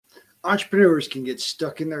Entrepreneurs can get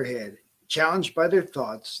stuck in their head, challenged by their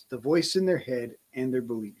thoughts, the voice in their head, and their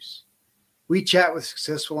beliefs. We chat with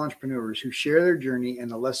successful entrepreneurs who share their journey and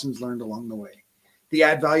the lessons learned along the way. The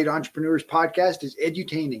Add Value to Entrepreneurs podcast is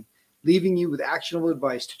edutaining, leaving you with actionable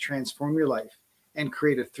advice to transform your life and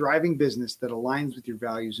create a thriving business that aligns with your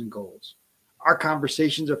values and goals. Our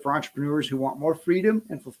conversations are for entrepreneurs who want more freedom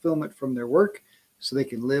and fulfillment from their work so they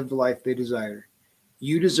can live the life they desire.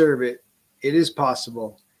 You deserve it. It is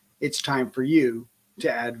possible. It's time for you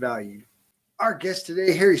to add value. Our guest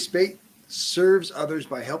today, Harry Spaight, serves others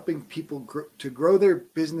by helping people grow their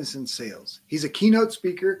business and sales. He's a keynote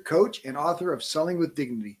speaker, coach, and author of Selling with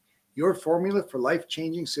Dignity, your formula for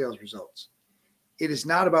life-changing sales results. It is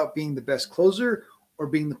not about being the best closer or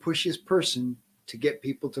being the pushiest person to get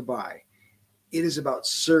people to buy. It is about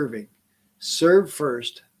serving. Serve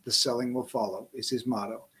first, the selling will follow, is his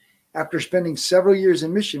motto. After spending several years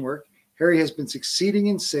in mission work, Harry has been succeeding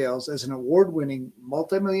in sales as an award-winning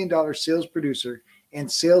multi-million-dollar sales producer and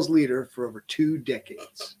sales leader for over 2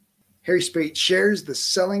 decades. Harry Spaight shares the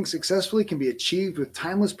selling successfully can be achieved with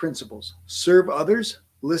timeless principles. Serve others,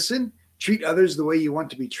 listen, treat others the way you want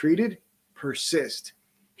to be treated, persist.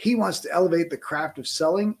 He wants to elevate the craft of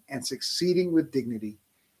selling and succeeding with dignity.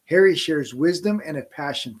 Harry shares wisdom and a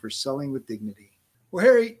passion for selling with dignity. Well,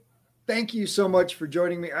 Harry, thank you so much for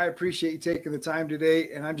joining me. I appreciate you taking the time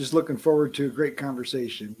today, and I'm just looking forward to a great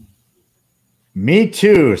conversation. Me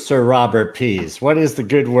too, Sir Robert Pease. What is the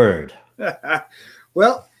good word?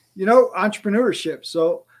 Well, entrepreneurship.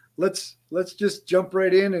 So let's just jump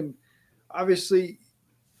right in. And obviously,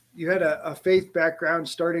 you had a faith background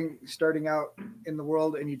starting out in the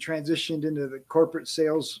world, and you transitioned into the corporate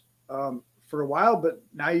sales for a while, but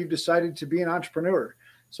now you've decided to be an entrepreneur.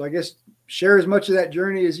 So I guess share as much of that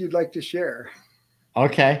journey as you'd like to share.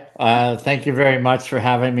 Okay. Thank you very much for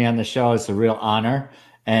having me on the show. It's a real honor.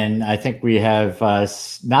 And I think we have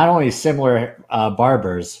not only similar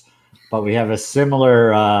barbers, but we have a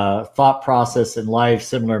similar thought process in life,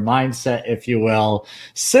 similar mindset, if you will,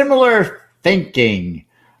 similar thinking,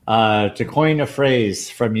 to coin a phrase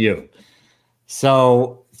from you.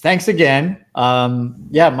 So thanks again.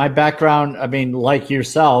 My background, like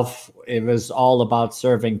yourself, it was all about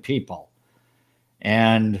serving people.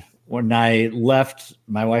 And when I left,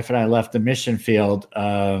 my wife and I left the mission field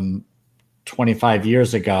 25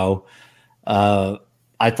 years ago,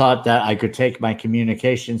 I thought that I could take my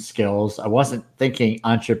communication skills. I wasn't thinking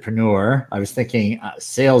entrepreneur. I was thinking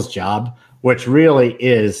sales job, which really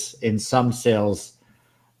is, in some sales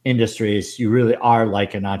industries, you really are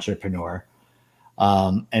like an entrepreneur.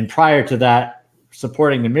 And prior to that,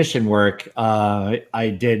 supporting the mission work,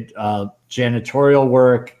 I did janitorial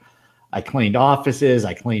work. I cleaned offices,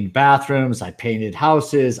 I cleaned bathrooms, I painted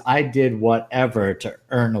houses. I did whatever to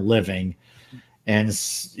earn a living. And,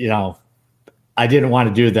 I didn't want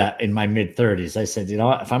to do that in my mid-30s. I said,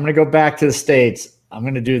 if I'm going to go back to the States, I'm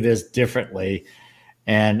going to do this differently.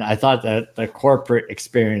 And I thought that the corporate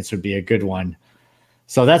experience would be a good one.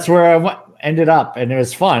 So that's where I ended up. And it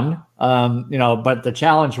was fun, but the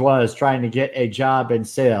challenge was trying to get a job in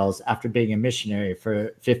sales after being a missionary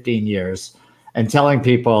for 15 years and telling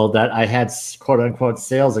people that I had quote unquote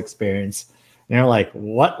sales experience. And they're like,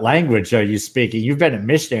 what language are you speaking? You've been a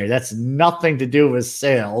missionary. That's nothing to do with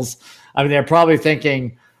sales. They're probably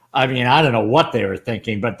thinking, I don't know what they were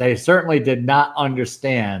thinking, but they certainly did not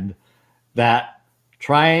understand that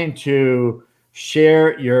trying to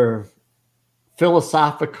share your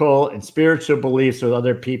philosophical and spiritual beliefs with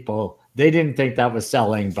other people, they didn't think that was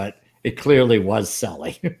selling, but it clearly was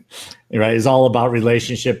selling. Right? It's all about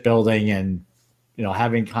relationship building and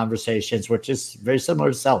having conversations, which is very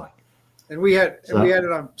similar to selling. And we had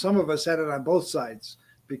it on, some of us had it on both sides,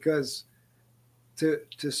 because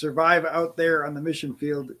to survive out there on the mission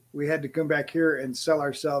field, we had to come back here and sell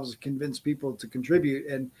ourselves, convince people to contribute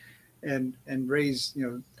and raise,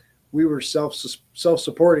 we were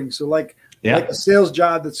self-supporting. So like a sales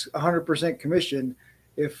job that's 100% commission,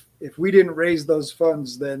 if we didn't raise those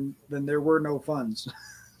funds, then there were no funds.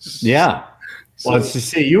 Yeah. Well,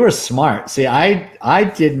 see, you were smart. See, I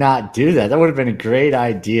did not do that. That would have been a great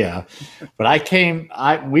idea. But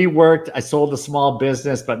we worked, I sold a small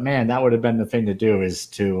business, but man, that would have been the thing to do, is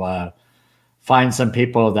to find some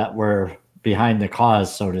people that were behind the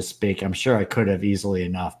cause, so to speak. I'm sure I could have easily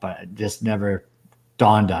enough, but it just never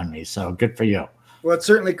dawned on me. So good for you. Well, it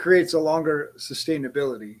certainly creates a longer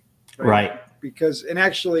sustainability. Right. Because, and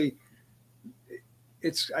actually,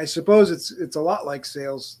 I suppose it's a lot like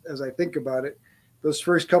sales as I think about it. Those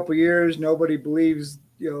first couple of years, nobody believes,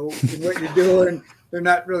 in what you're doing. They're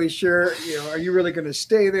not really sure, are you really going to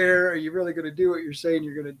stay there? Are you really going to do what you're saying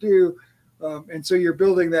you're going to do? And so you're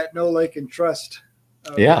building that know, like, and trust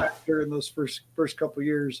factor in those first couple of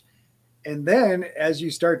years. And then as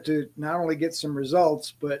you start to not only get some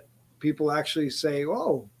results, but people actually say,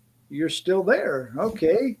 "Oh, you're still there.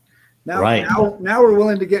 Okay. Now we're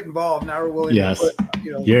willing to get involved. Now we're willing to put,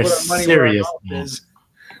 you're put our money serious where our mouth is."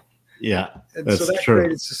 Yeah. And so that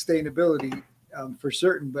created sustainability for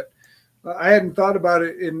certain. But I hadn't thought about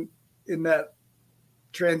it in that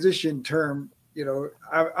transition term.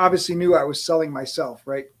 I obviously knew I was selling myself,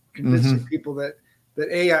 right? Convincing people that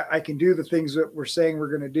I can do the things that we're saying we're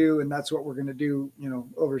going to do, and that's what we're going to do,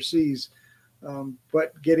 overseas.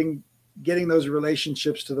 But getting those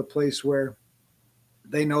relationships to the place where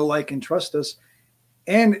they know, like, and trust us.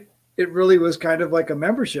 And it really was kind of like a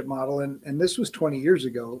membership model. And this was 20 years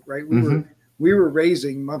ago, right? We were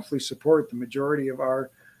raising monthly support. The majority of our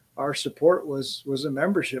support was a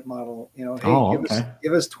membership model. Give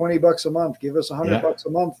us $20 a month, give us $100 a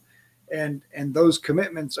month. And those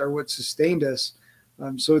commitments are what sustained us.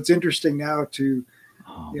 So it's interesting now to,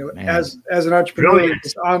 as an entrepreneur in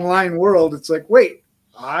this online world, it's like, wait,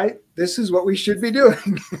 this is what we should be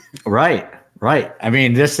doing. Right. I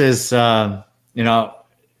mean, this is,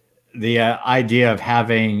 the idea of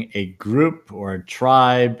having a group or a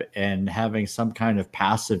tribe and having some kind of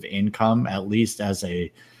passive income, at least as an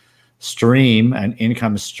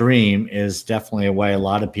income stream, is definitely a way a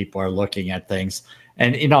lot of people are looking at things.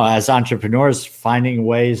 And, as entrepreneurs, finding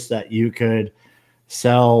ways that you could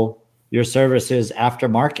sell your services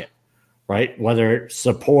aftermarket, right? Whether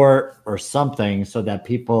support or something, so that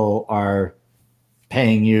people are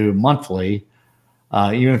paying you monthly,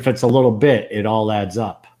 even if it's a little bit, it all adds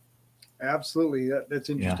up. Absolutely. That's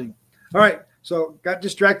interesting. Yeah. All right. So got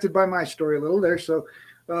distracted by my story a little there. So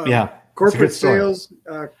corporate sales.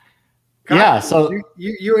 So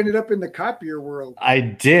you ended up in the copier world. I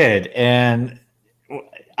did. And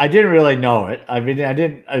I didn't really know it. I mean,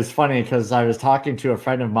 it was funny because I was talking to a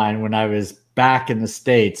friend of mine when I was back in the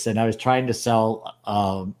States, and I was trying to sell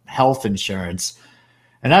health insurance,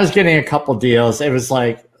 and I was getting a couple deals. It was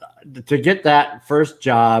like, to get that first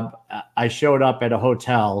job, I showed up at a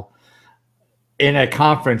hotel in a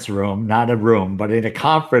conference room, not a room, but in a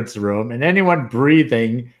conference room, and anyone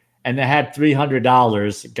breathing and they had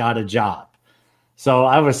 $300 got a job. So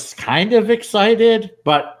I was kind of excited,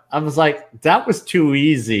 but I was like, that was too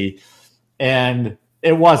easy. And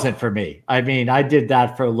it wasn't for me. I mean, I did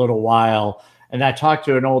that for a little while, and I talked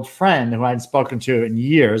to an old friend who I hadn't spoken to in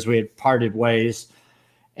years. We had parted ways,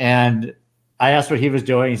 and I asked what he was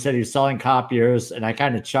doing. He said he was selling copiers, and I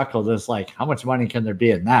kind of chuckled. It was like, how much money can there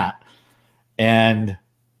be in that? And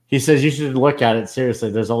he says, you should look at it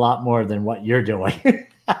seriously. There's a lot more than what you're doing.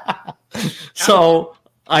 So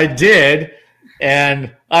I did.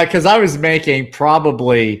 And because I was making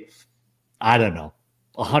probably, I don't know,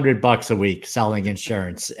 $100 a week selling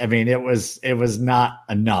insurance. I mean, it was not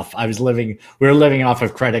enough. We were living off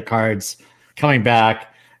of credit cards, coming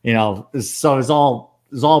back, so it was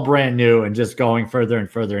all brand new and just going further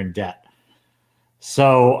and further in debt.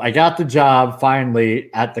 So I got the job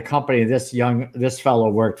finally at the company this fellow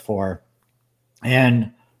worked for,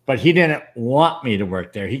 but he didn't want me to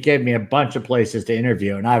work there. He gave me a bunch of places to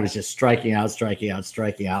interview, and I was just striking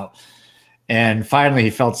out. And finally, he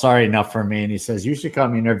felt sorry enough for me, and he says, "You should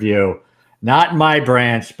come interview, not in my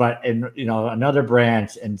branch, but in another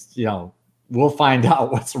branch, and we'll find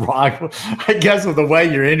out what's wrong, I guess, with the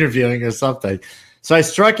way you're interviewing or something." So I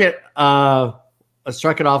struck it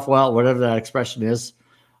off well, whatever that expression is,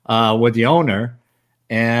 with the owner.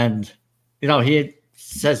 And, he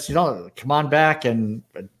says, come on back, and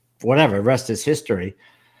whatever, the rest is history.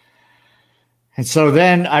 And so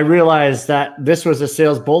then I realized that this was a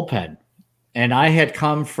sales bullpen. And I had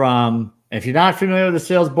come from, if you're not familiar with the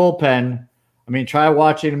sales bullpen, I mean, try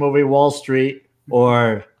watching the movie Wall Street,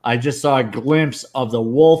 or I just saw a glimpse of the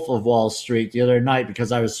Wolf of Wall Street the other night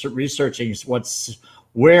because I was researching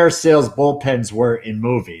where sales bullpens were in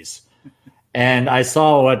movies. And I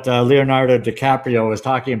saw what Leonardo DiCaprio was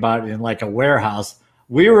talking about in like a warehouse.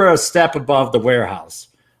 We were a step above the warehouse,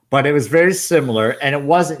 but it was very similar, and it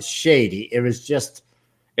wasn't shady. It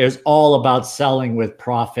was all about selling with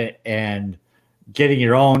profit and getting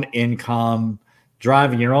your own income,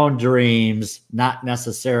 driving your own dreams, not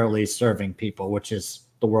necessarily serving people, which is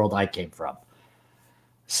the world I came from.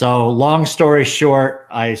 So long story short,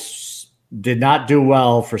 I did not do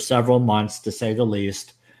well for several months, to say the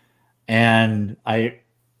least. And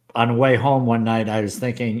on the way home one night, I was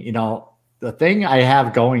thinking, the thing I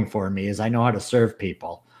have going for me is I know how to serve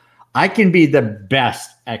people. I can be the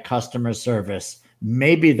best at customer service.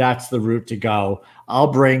 Maybe that's the route to go.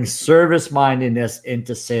 I'll bring service mindedness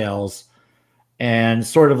into sales, and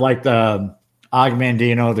sort of like the Og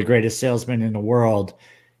Mandino, the greatest salesman in the world,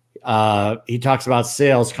 he talks about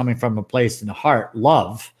sales coming from a place in the heart,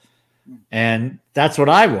 love. And that's what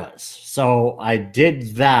I was. So I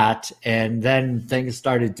did that, and then things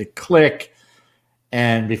started to click.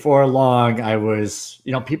 And before long, I was,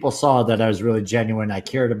 people saw that I was really genuine. I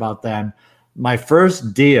cared about them. My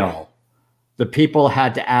first deal, the people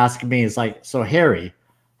had to ask me, is like, so Harry,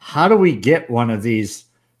 how do we get one of these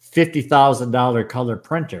 $50,000 color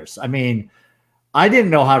printers? I mean, I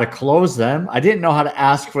didn't know how to close them. I didn't know how to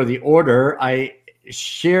ask for the order. I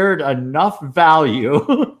shared enough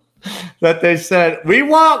value that they said, we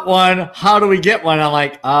want one. How do we get one? I'm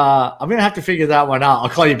like, I'm going to have to figure that one out. I'll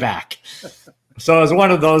call you back. So it was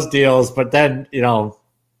one of those deals. But then,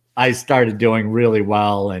 I started doing really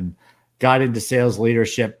well and got into sales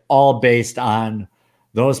leadership, all based on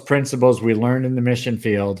those principles we learned in the mission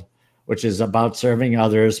field, which is about serving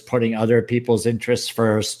others, putting other people's interests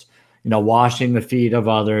first, washing the feet of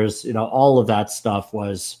others, all of that stuff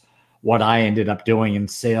was what I ended up doing in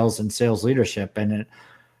sales and sales leadership. And it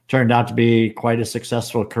turned out to be quite a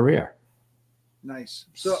successful career. Nice.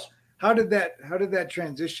 So how did that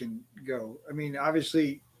transition go? I mean,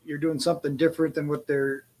 obviously you're doing something different than what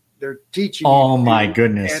they're teaching. Oh my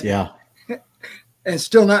goodness. Yeah. And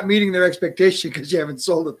still not meeting their expectation because you haven't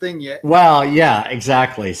sold a thing yet. Well, yeah,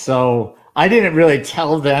 exactly. So I didn't really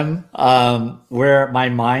tell them where my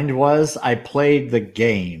mind was. I played the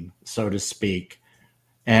game, so to speak.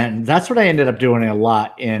 And that's what I ended up doing a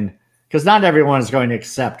lot in, because not everyone is going to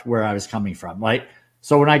accept where I was coming from, right?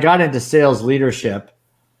 So when I got into sales leadership,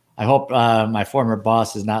 I hope my former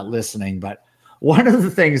boss is not listening, but one of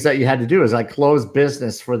the things that you had to do is close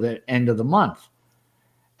business for the end of the month.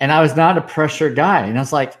 And I was not a pressure guy. And I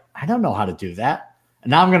was like, I don't know how to do that. And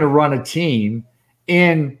now I'm going to run a team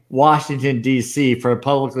in Washington, D.C. for a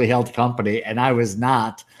publicly held company. And I was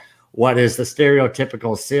not what is the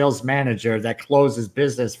stereotypical sales manager that closes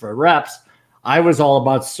business for reps. I was all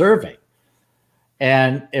about serving.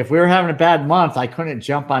 And if we were having a bad month, I couldn't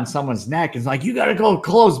jump on someone's neck. It's like, you got to go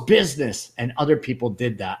close business. And other people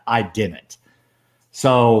did that. I didn't.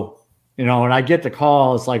 So, when I get the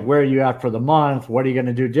call, it's like, where are you at for the month? What are you going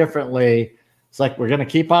to do differently? It's like, we're going to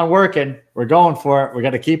keep on working. We're going for it. We're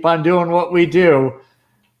going to keep on doing what we do.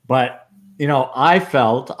 But, I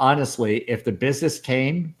felt, honestly, if the business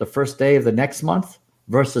came the first day of the next month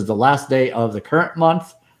versus the last day of the current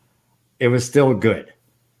month, it was still good,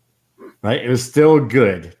 right? It was still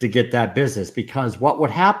good to get that business, because what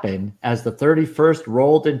would happen as the 31st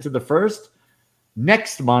rolled into the first,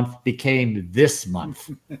 next month became this month.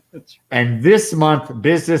 And this month,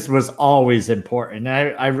 business was always important.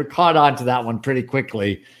 And I caught on to that one pretty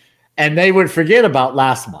quickly. And they would forget about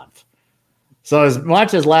last month. So as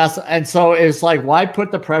much as and so it's like, why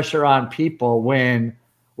put the pressure on people when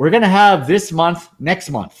we're going to have this month, next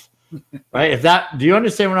month, right? Do you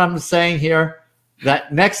understand what I'm saying here?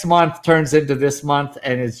 That next month turns into this month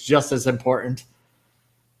and it's just as important.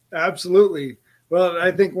 Absolutely. Well,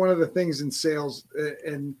 I think one of the things in sales,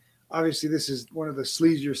 and obviously this is one of the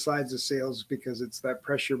sleazier sides of sales because it's that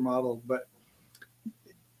pressure model. But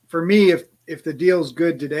for me, if the deal's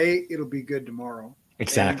good today, it'll be good tomorrow.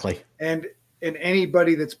 Exactly. And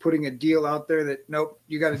anybody that's putting a deal out there that, nope,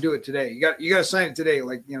 you got to do it today. You got to sign it today.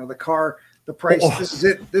 Like, the car, the price, This is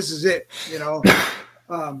it. This is it.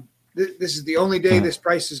 This is the only day this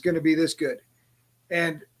price is going to be this good.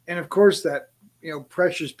 And of course that,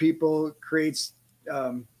 pressures people, creates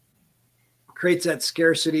that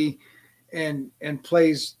scarcity and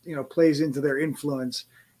plays into their influence.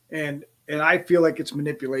 And I feel like it's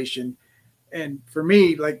manipulation. And for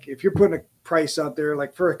me, like, if you're putting a price out there,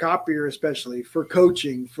 like for a copier, especially for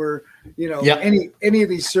coaching, for, any of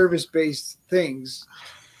these service-based things,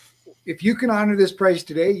 if you can honor this price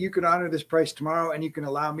today, you can honor this price tomorrow, and you can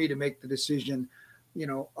allow me to make the decision,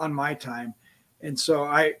 on my time. And so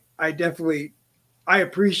I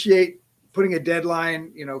appreciate putting a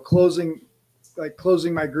deadline, closing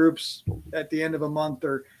my groups at the end of a month,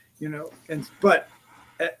 or, but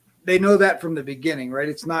they know that from the beginning, right?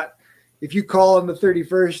 It's not, if you call on the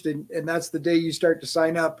 31st and that's the day you start to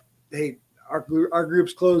sign up, hey, our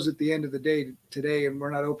groups close at the end of the day today, and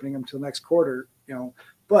we're not opening them till next quarter,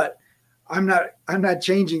 but I'm not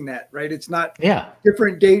changing that, right? It's not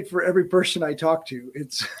different date for every person I talk to.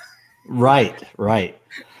 It's right.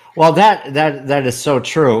 Well, that is so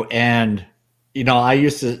true. And, I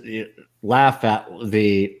used to laugh at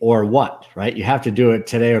the, or what, right? You have to do it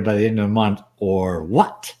today or by the end of the month, or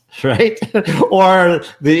what, right? Or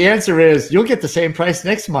the answer is, you'll get the same price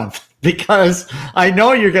next month, because I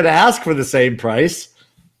know you're going to ask for the same price.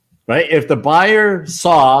 right? If the buyer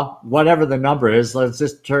saw whatever the number is, let's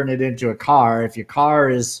just turn it into a car. If your car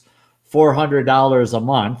is $400 a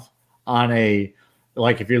month on a,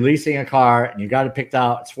 like if you're leasing a car and you got it picked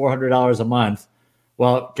out, it's $400 a month.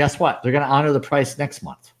 Well, guess what? They're going to honor the price next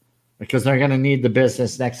month because they're going to need the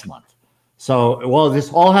business next month. So, well,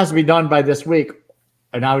 this all has to be done by this week.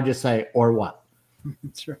 And I would just say, or what?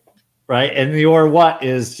 That's right. Right. And the or what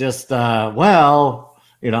is just, well,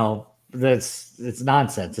 you know, it's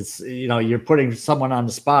nonsense. It's, you know, you're putting someone on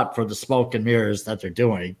the spot for the smoke and mirrors that they're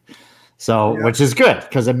doing. So, Yeah. which is good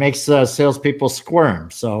because it makes salespeople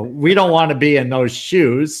squirm. So we don't want to be in those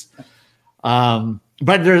shoes. But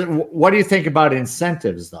what do you think about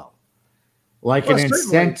incentives though? Like an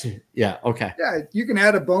incentive. Yeah. Okay. Yeah. You can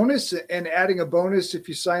add a bonus, and adding a bonus if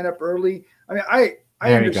you sign up early. I mean, I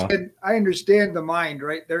understand the mind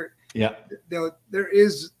right there. Yeah. There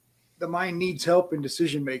is, the mind needs help in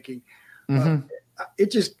decision making. Mm-hmm.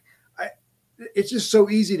 It's just so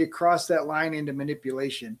easy to cross that line into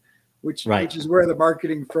manipulation, which is where the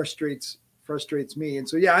marketing frustrates me. And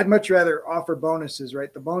so, yeah, I'd much rather offer bonuses,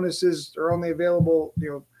 right? The bonuses are only available, you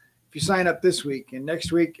know, if you sign up this week, and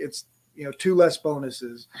next week it's, you know, 2 less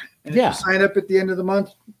bonuses. And if you sign up at the end of the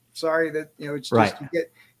month, sorry that, you know, it's just,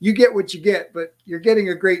 you get what you get, but you're getting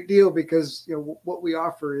a great deal because, you know, what we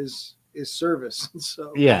offer is service.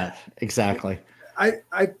 So yeah, exactly.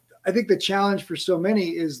 I think the challenge for so many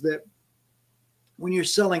is that when you're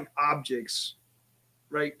selling objects,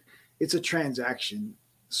 right, it's a transaction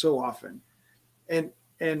so often.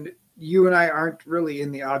 And you and I aren't really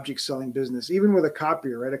in the object selling business, even with a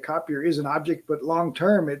copier, right? A copier is an object, but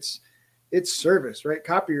long-term it's service, right?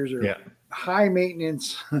 Copiers are high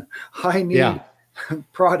maintenance, high need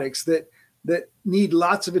products that need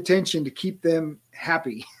lots of attention to keep them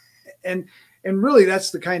happy. And really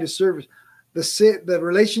that's the kind of service. The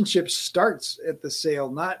relationship starts at the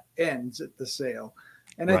sale, not ends at the sale.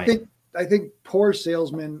 And I think poor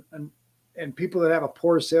salesmen and people that have a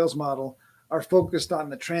poor sales model are focused on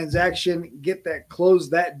the transaction, close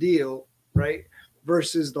that deal, right?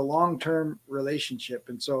 Versus the long-term relationship.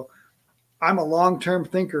 And so I'm a long-term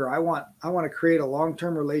thinker. I want to create a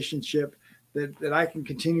long-term relationship that I can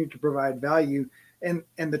continue to provide value. And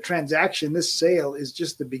the transaction, this sale, is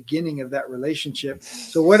just the beginning of that relationship.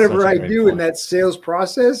 So whatever I do in that sales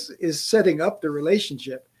process is setting up the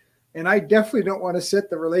relationship. And I definitely don't want to set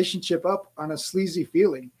the relationship up on a sleazy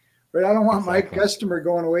feeling, right? I don't want my customer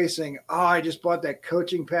going away saying, oh, I just bought that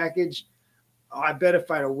coaching package. Oh, I bet if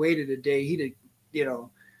I'd have waited a day, he'd have, you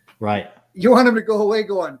know. Right. You want him to go away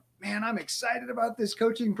going, man, I'm excited about this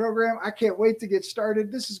coaching program. I can't wait to get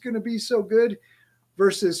started. This is going to be so good.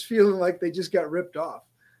 Versus feeling like they just got ripped off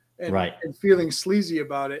and feeling sleazy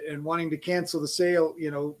about it and wanting to cancel the sale, you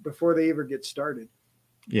know, before they ever get started.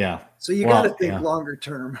 Yeah. So you got to think longer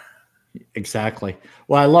term. Exactly.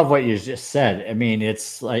 Well, I love what you just said. I mean,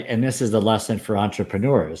 it's like, and this is the lesson for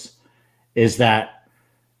entrepreneurs, is that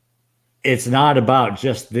it's not about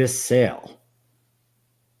just this sale.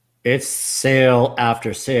 It's sale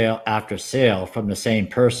after sale after sale from the same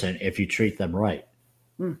person if you treat them right.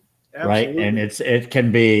 Right. And it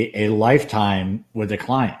can be a lifetime with a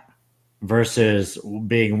client versus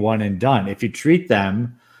being one and done. If you treat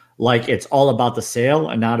them like it's all about the sale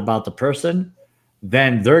and not about the person,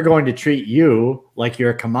 then they're going to treat you like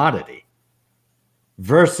you're a commodity.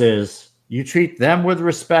 Versus you treat them with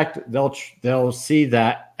respect, they'll see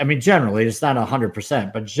that. I mean, generally, it's not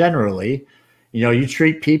 100%, but generally, you know, you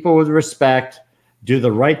treat people with respect, do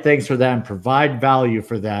the right things for them, provide value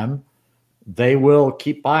for them. They will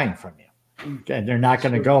keep buying from you. And they're not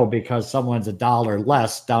going to go because someone's $1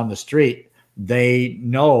 less down the street. They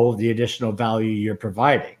know the additional value you're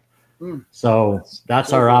providing. So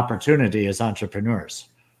that's our opportunity as entrepreneurs.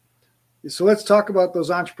 So let's talk about those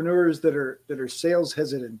entrepreneurs that are sales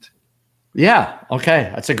hesitant. Yeah.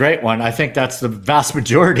 Okay. That's a great one. I think that's the vast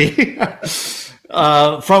majority.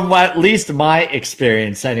 From at least my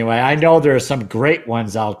experience anyway. I know there are some great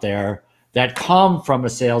ones out there that come from a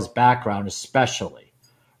sales background, especially,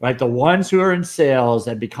 right? The ones who are in sales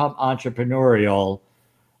and become entrepreneurial,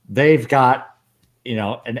 they've got, you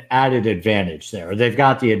know, an added advantage there. They've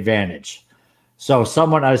got the advantage. So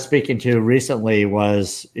someone I was speaking to recently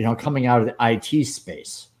was, you know, coming out of the IT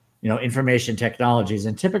space, you know, information technologies.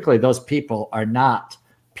 And typically those people are not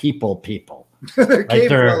people.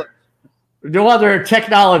 They're they're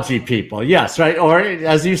technology people. Yes. Right. Or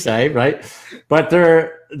as you say, right. But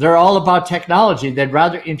they're all about technology. They'd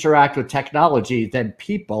rather interact with technology than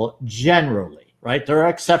people generally, right? There are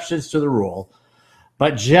exceptions to the rule.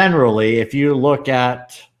 But generally, if you look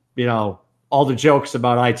at, you know, all the jokes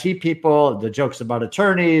about IT people, the jokes about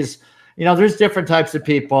attorneys, there's different types of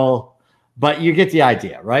people, but you get the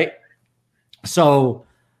idea, right? So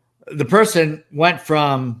the person went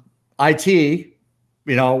from IT,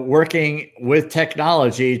 working with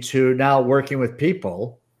technology to now working with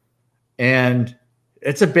people. And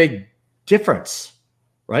it's a big difference,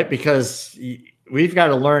 right? Because we've got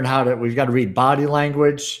to learn we've got to read body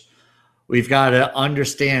language. We've got to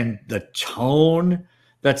understand the tone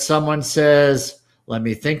that someone says, let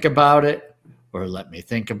me think about it, or let me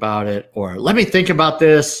think about it, or let me think about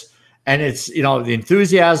this. And it's, the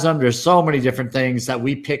enthusiasm, there's so many different things that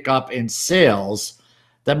we pick up in sales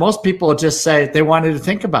that most people just say they wanted to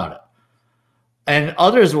think about it. And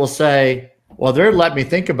others will say, well, they're let me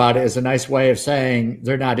think about it is a nice way of saying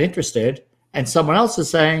they're not interested. And someone else is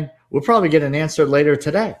saying, we'll probably get an answer later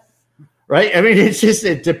today. Right? I mean,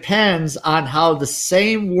 it depends on how the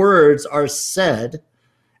same words are said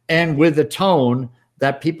and with the tone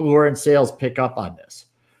that people who are in sales pick up on this.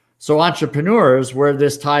 So entrepreneurs, where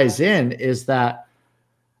this ties in is that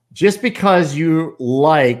just because you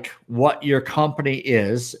like what your company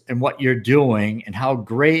is and what you're doing and how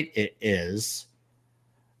great it is,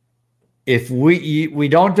 if we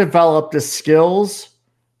don't develop the skills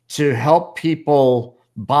to help people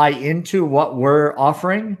buy into what we're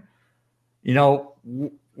offering,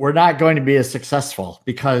 we're not going to be as successful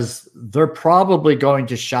because they're probably going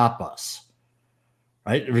to shop us.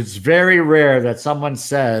 Right? It's very rare that someone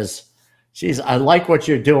says, geez, I like what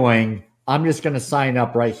you're doing. I'm just going to sign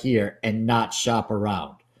up right here and not shop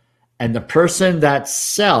around. And the person that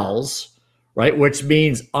sells, right, which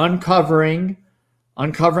means uncovering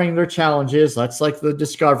their challenges, that's like the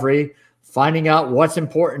discovery, finding out what's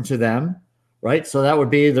important to them, right? So that would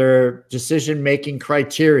be their decision-making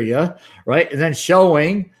criteria, right? And then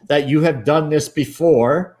showing that you have done this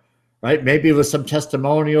before, right? Maybe with some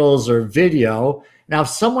testimonials or video. Now, if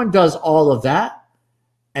someone does all of that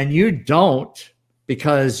and you don't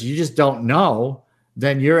because you just don't know,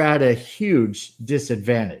 then you're at a huge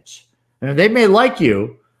disadvantage. And they may like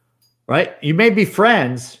you, right? You may be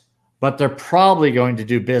friends, but they're probably going to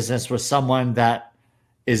do business with someone that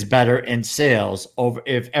is better in sales over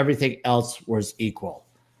if everything else was equal.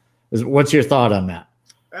 What's your thought on that?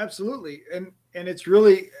 Absolutely. And it's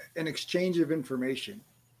really an exchange of information,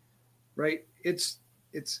 right? It's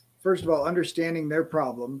first of all, understanding their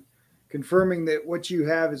problem, confirming that what you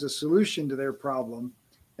have is a solution to their problem,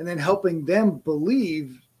 and then helping them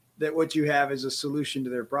believe that what you have is a solution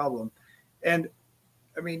to their problem. And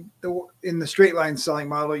I mean, in the straight line selling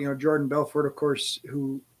model, Jordan Belfort, of course,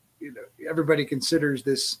 who everybody considers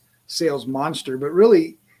this sales monster, but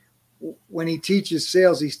really when he teaches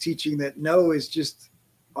sales, he's teaching that no is just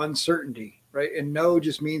uncertainty, right? And no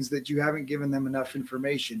just means that you haven't given them enough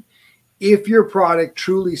information. If your product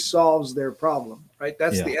truly solves their problem, right?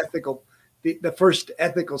 That's the first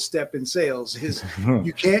ethical step in sales is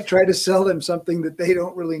you can't try to sell them something that they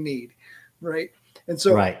don't really need, right? And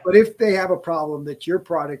so, But if they have a problem that your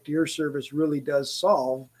product, your service really does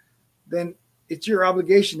solve, then it's your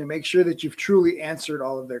obligation to make sure that you've truly answered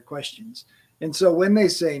all of their questions. And so when they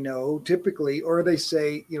say no, typically, or they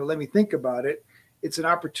say, let me think about it, it's an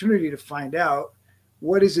opportunity to find out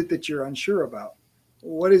what is it that you're unsure about?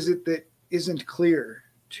 What is it that isn't clear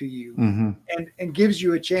to you? Mm-hmm. And gives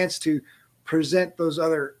you a chance to present those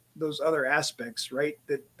other aspects, right?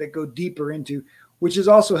 That go deeper into, which is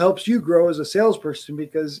also helps you grow as a salesperson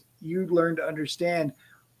because you learn to understand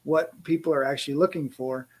what people are actually looking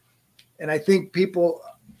for. And I think people,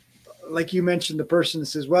 like you mentioned, the person that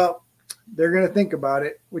says, well, they're going to think about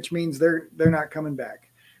it, which means they're not coming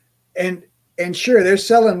back. And sure, they're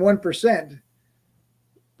selling 1%,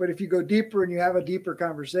 but if you go deeper and you have a deeper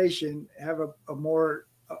conversation, have a more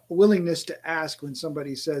willingness to ask when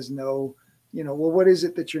somebody says no, well, what is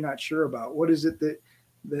it that you're not sure about? What is it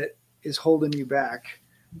that is holding you back?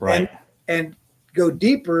 Right. And go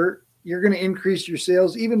deeper, you're going to increase your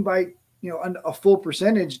sales even by, a full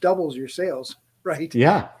percentage doubles your sales, right?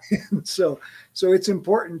 Yeah. So it's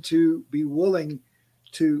important to be willing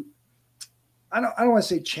to, I don't want to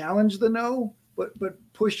say challenge the no, but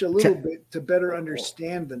push a little bit to better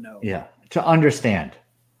understand the no. Yeah. To understand,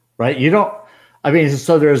 right?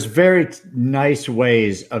 So there's very nice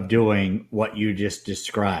ways of doing what you just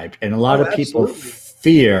described. And a lot of people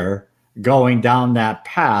fear going down that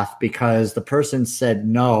path because the person said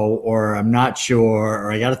no, or I'm not sure,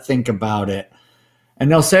 or I got to think about it.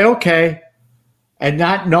 And they'll say, okay, and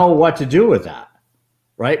not know what to do with that.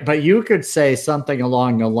 Right. But you could say something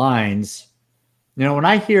along the lines, when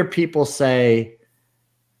I hear people say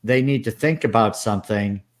they need to think about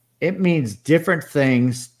something, it means different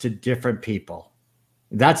things to different people.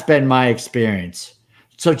 That's been my experience.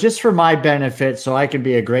 So just for my benefit, so I can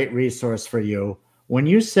be a great resource for you, when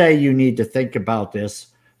you say you need to think about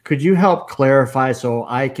this, could you help clarify so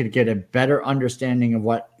I could get a better understanding of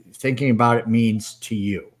what thinking about it means to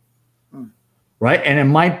you? Right? And it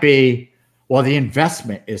might be, well, the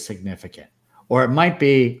investment is significant. Or it might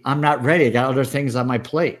be, I'm not ready. I got other things on my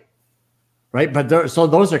plate. Right? But so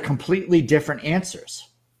those are completely different answers.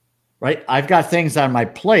 Right? I've got things on my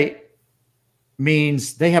plate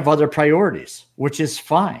means they have other priorities, which is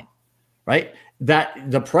fine. Right? That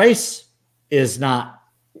the price is not,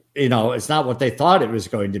 it's not what they thought it was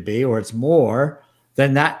going to be, or it's more,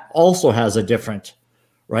 then that also has a different,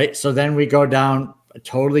 right? So then we go down, I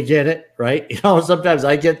totally get it, right? Sometimes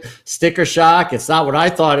I get sticker shock. It's not what I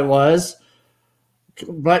thought it was.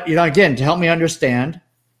 But, again, to help me understand,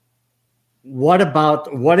 what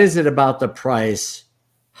is it about the price?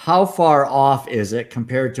 How far off is it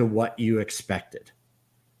compared to what you expected?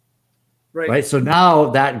 Right. So now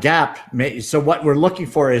that gap, so what we're looking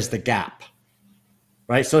for is the gap.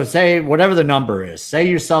 Right. So say whatever the number is, say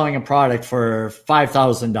you're selling a product for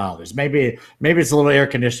 $5,000. Maybe it's a little air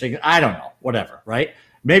conditioning. I don't know, whatever. Right.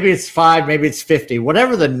 Maybe it's 5, maybe it's 50,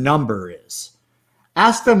 whatever the number is.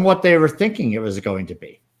 Ask them what they were thinking it was going to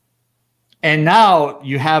be. And now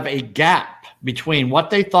you have a gap between what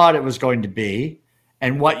they thought it was going to be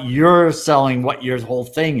and what you're selling, what your whole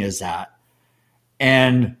thing is at.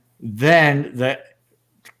 And then the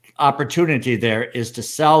opportunity there is to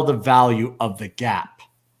sell the value of the gap,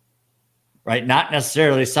 right? Not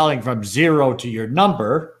necessarily selling from 0 to your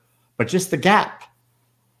number, but just the gap.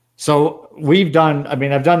 So I've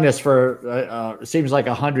done this for, it seems like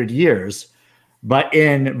 100 years, but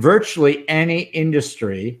in virtually any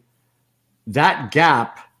industry, that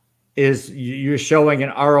gap is you're showing an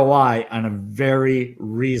ROI on a very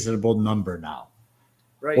reasonable number now.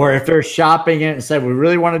 Right. Or if they're shopping it and say, we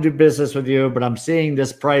really want to do business with you, but I'm seeing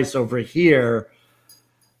this price over here,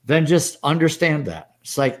 then just understand that.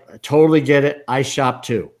 It's like, I totally get it. I shop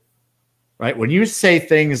too. Right? When you say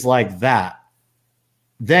things like that,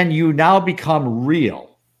 then you now become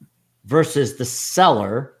real versus the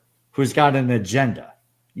seller who's got an agenda.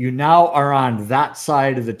 You now are on that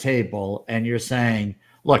side of the table and you're saying,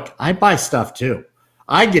 look, I buy stuff too.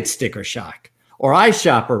 I get sticker shock, or I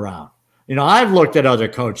shop around. I've looked at other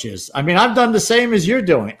coaches. I've done the same as you're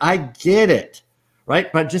doing. I get it, right?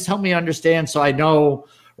 But just help me understand so I know,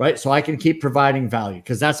 right? So I can keep providing value,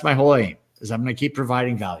 because that's my whole aim, is I'm going to keep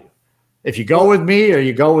providing value. If you go with me or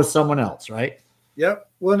you go with someone else, right? Yep.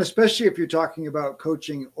 Well, and especially if you're talking about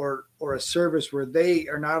coaching or a service where they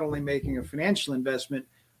are not only making a financial investment,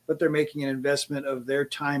 but they're making an investment of their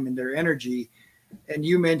time and their energy. And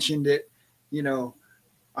you mentioned it,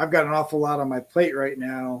 I've got an awful lot on my plate right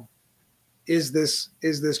now. Is this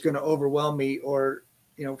going to overwhelm me or,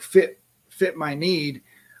 fit my need,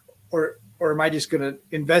 or am I just going to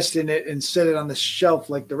invest in it and set it on the shelf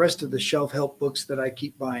like the rest of the shelf help books that I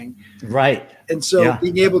keep buying? Right. And so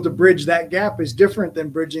being able to bridge that gap is different than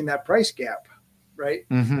bridging that price gap. Right.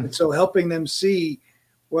 Mm-hmm. And so helping them see,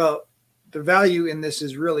 well, the value in this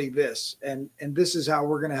is really this, and this is how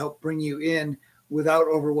we're going to help bring you in without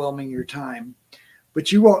overwhelming your time.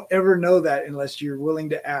 But you won't ever know that unless you're willing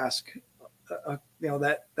to ask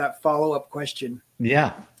that follow-up question.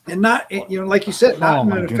 Yeah. And not, like you said, not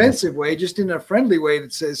in an offensive way, just in a friendly way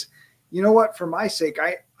that says, you know what, for my sake,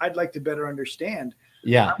 I'd like to better understand.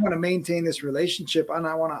 Yeah. I want to maintain this relationship and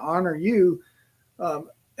I want to honor you.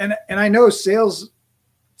 And I know sales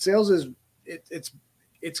is,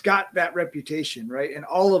 it's got that reputation, right? And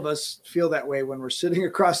all of us feel that way when we're sitting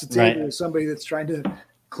across the table with somebody that's trying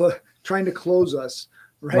to close us.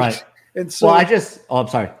 Right. And so, I'm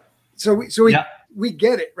sorry. So we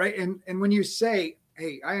get it, right? And when you say,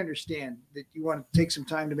 hey, I understand that you want to take some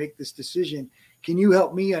time to make this decision. Can you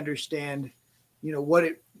help me understand, what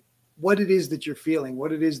it is that you're feeling,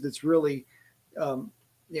 what it is that's really,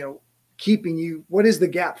 keeping you, what is the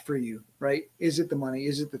gap for you, right? Is it the money?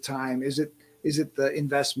 Is it the time? Is it the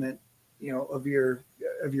investment, of your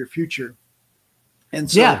future? And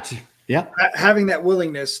so having that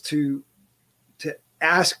willingness to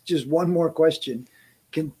ask just one more question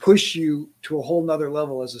can push you to a whole nother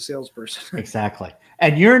level as a salesperson. Exactly.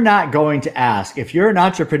 And you're not going to ask, if you're an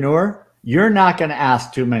entrepreneur, you're not going to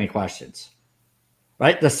ask too many questions,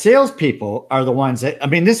 right? The salespeople are the ones that,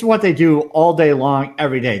 this is what they do all day long,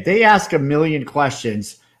 every day. They ask a million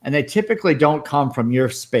questions and they typically don't come from your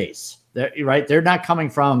space. They're not coming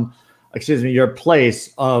from, your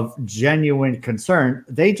place of genuine concern.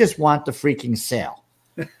 They just want the freaking sale.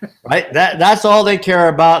 Right. That's all they care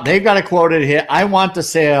about. They've got a quoted hit. I want the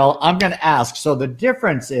sale. I'm going to ask. So the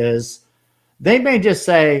difference is they may just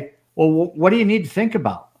say, Well, what do you need to think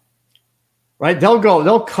about? Right?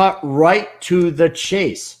 They'll cut right to the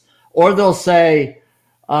chase. Or they'll say,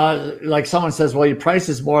 like someone says, well, your price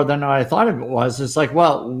is more than I thought it was. It's like,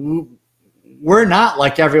 well, we're not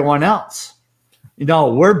like everyone else.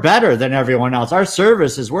 We're better than everyone else. Our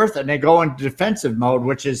service is worth it. And they go into defensive mode,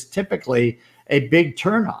 which is typically a big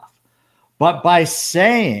turnoff. But by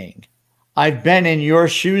saying, I've been in your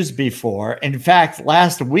shoes before. In fact,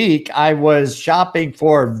 last week I was shopping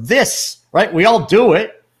for this, right? We all do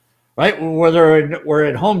it, right? Whether we're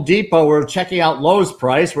at Home Depot, we're checking out Lowe's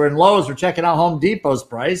price. We're in Lowe's, we're checking out Home Depot's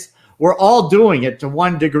price. We're all doing it to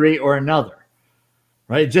one degree or another,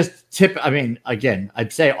 right? Again,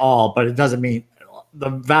 I'd say all, but it doesn't mean the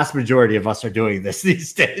vast majority of us are doing this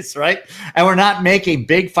these days, right? And we're not making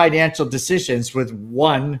big financial decisions with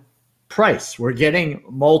one price. We're getting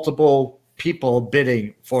multiple people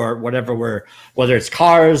bidding for whether it's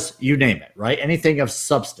cars, you name it, right? Anything of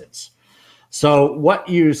substance. So what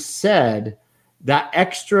you said, that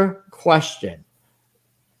extra question,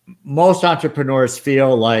 most entrepreneurs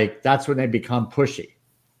feel like that's when they become pushy,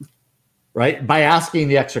 right? By asking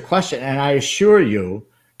the extra question. And I assure you,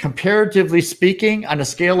 comparatively speaking, on a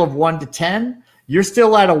scale of 1 to 10, you're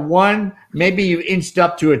still at a 1, maybe you inched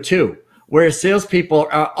up to a 2, whereas salespeople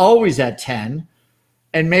are always at 10,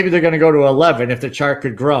 and maybe they're going to go to 11 if the chart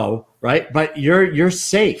could grow, right? But you're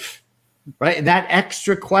safe, right? And that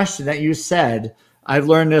extra question that you said, I've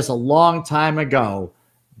learned this a long time ago,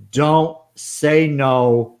 don't say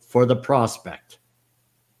no for the prospect,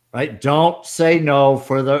 right? Don't say no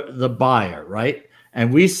for the buyer, right?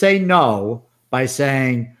 And we say no by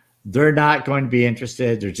saying they're not going to be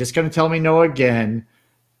interested. They're just going to tell me no again.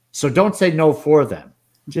 So don't say no for them.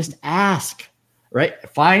 Just ask, right?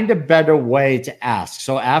 Find a better way to ask.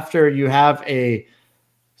 So after you have a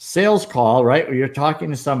sales call, right, where you're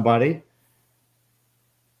talking to somebody,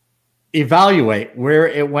 evaluate where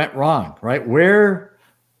it went wrong, right? Where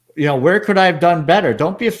could I have done better?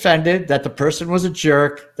 Don't be offended that the person was a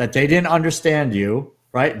jerk, that they didn't understand you,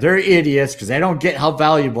 right? They're idiots because they don't get how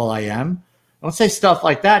valuable I am. Don't say stuff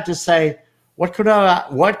like that. Just say, what could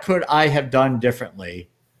I have done differently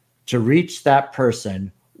to reach that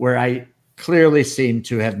person where I clearly seem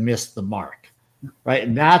to have missed the mark, right?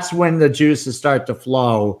 And that's when the juices start to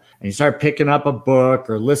flow and you start picking up a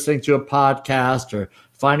book or listening to a podcast or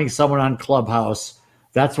finding someone on Clubhouse.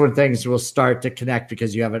 That's when things will start to connect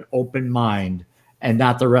because you have an open mind and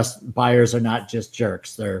not the rest. Buyers are not just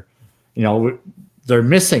jerks. They're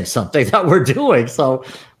missing something that we're doing. So,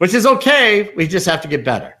 which is okay. We just have to get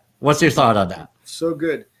better. What's your thought on that? So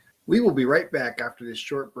good. We will be right back after this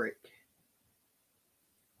short break.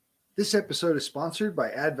 This episode is sponsored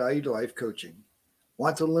by Add Value to Life Coaching.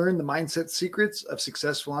 Want to learn the mindset secrets of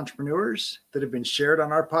successful entrepreneurs that have been shared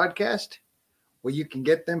on our podcast? Well, you can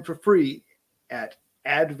get them for free at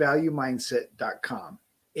addvaluemindset.com.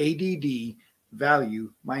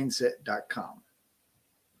 addvaluemindset.com.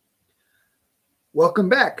 Welcome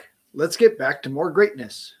back. Let's get back to more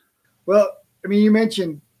greatness. Well, you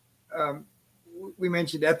mentioned, we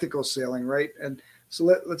mentioned ethical selling, right? And so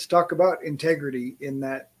let's talk about integrity in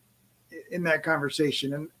that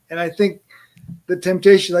conversation. And I think the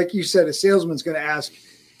temptation, like you said, a salesman's going to ask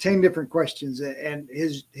 10 different questions and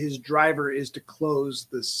his driver is to close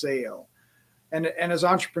the sale. And as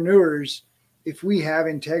entrepreneurs, if we have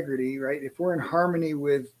integrity, right, if we're in harmony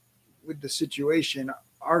with the situation,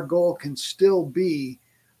 our goal can still be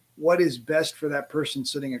what is best for that person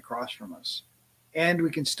sitting across from us. And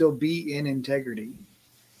we can still be in integrity.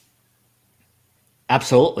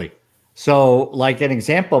 Absolutely. So like an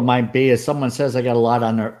example might be if someone says, I got a lot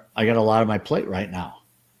on my plate right now.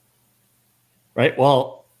 Right.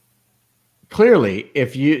 Well, clearly,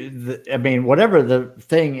 whatever the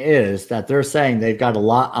thing is that they're saying they've got a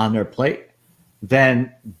lot on their plate,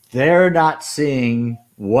 then they're not seeing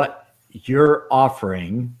what you're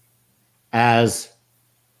offering as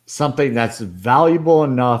something that's valuable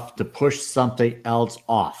enough to push something else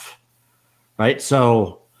off, right?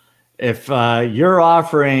 So if you're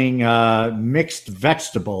offering mixed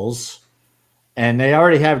vegetables and they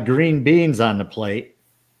already have green beans on the plate,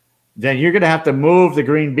 then you're going to have to move the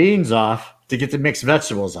green beans off to get the mixed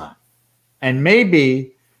vegetables on. And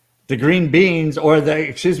maybe the green beans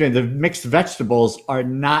the mixed vegetables are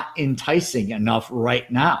not enticing enough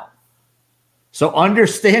right now. So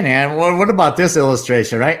understand, and what about this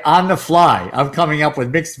illustration, right? On the fly, I'm coming up with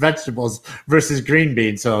mixed vegetables versus green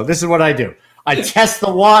beans. So this is what I do. I test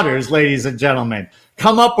the waters, ladies and gentlemen.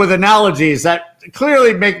 Come up with analogies that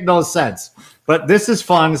clearly make no sense. But this is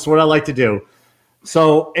fun. It's what I like to do.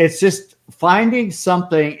 So it's just finding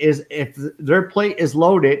something is, if their plate is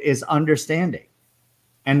loaded, is understanding.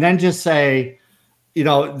 and then just say,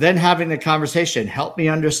 then having the conversation, help me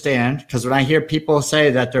understand. Because when I hear people say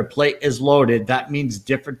that their plate is loaded, that means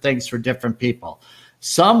different things for different people.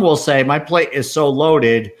 Some will say, my plate is so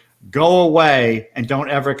loaded, go away and don't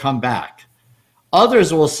ever come back.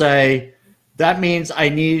 Others will say, that means I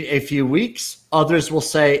need a few weeks. Others will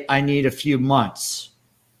say, I need a few months.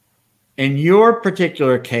 In your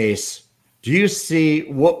particular case, do you see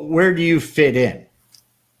where do you fit in?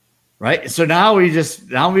 Right. So now we're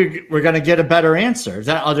going to get a better answer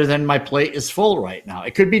other than my plate is full right now.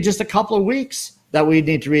 It could be just a couple of weeks that we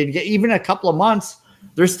need to read. Even a couple of months,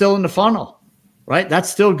 they're still in the funnel. Right. That's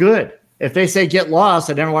still good. If they say get lost,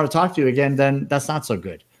 I never want to talk to you again, then that's not so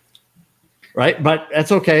good. Right. But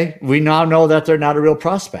that's okay. We now know that they're not a real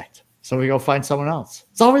prospect. So we go find someone else.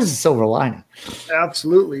 It's always a silver lining.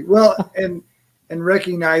 Absolutely. Well, and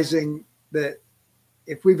recognizing that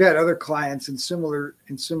if we've had other clients in similar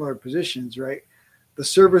positions, right, the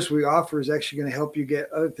service we offer is actually going to help you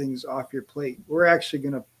get other things off your plate. We're actually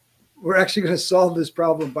going to solve this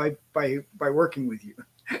problem by working with you.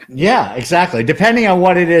 Yeah, exactly. Depending on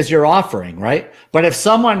what it is you're offering, right? But if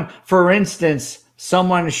someone, for instance,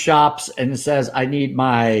 someone shops and says, I need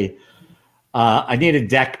a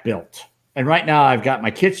deck built. And right now I've got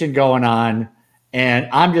my kitchen going on and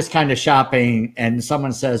I'm just kind of shopping, and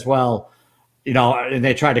someone says, well, and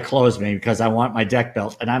they try to close me because I want my deck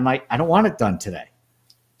built. And I'm like, I don't want it done today.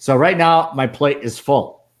 So right now my plate is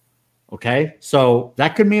full. Okay. So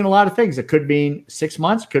that could mean a lot of things. It could mean 6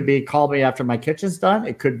 months. It could be call me after my kitchen's done.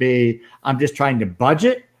 It could be I'm just trying to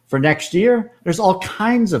budget for next year. There's all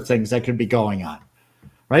kinds of things that could be going on.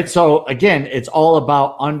 Right. So again, it's all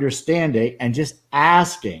about understanding and just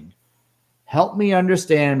asking, help me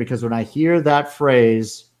understand, because when I hear that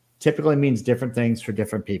phrase, typically means different things for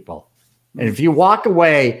different people. And if you walk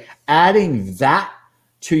away adding that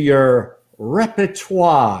to your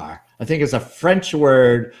repertoire, I think it's a French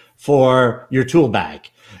word for your tool bag.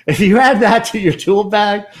 If you add that to your tool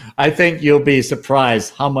bag, I think you'll be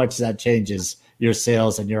surprised how much that changes your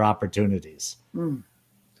sales and your opportunities.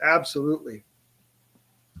 Absolutely.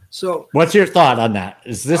 So what's your thought on that?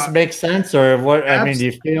 Does this make sense, or what? I mean, do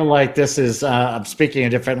you feel like this is, I'm speaking a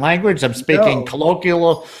different language? I'm speaking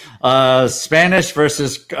colloquial Spanish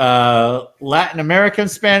versus Latin American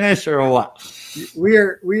Spanish, or what? We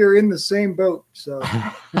are in the same boat. So,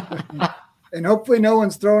 and hopefully no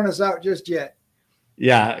one's throwing us out just yet.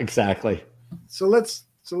 Yeah, exactly. So let's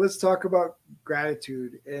talk about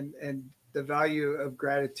gratitude and the value of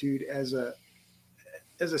gratitude as a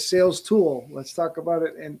sales tool. Let's talk about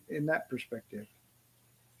it in that perspective.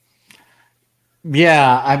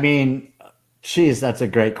 Yeah, I mean, geez, that's a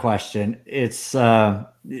great question. It's a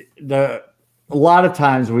lot of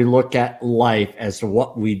times we look at life as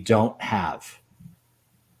what we don't have.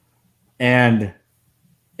 And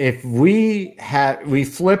if we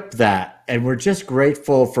flip that and we're just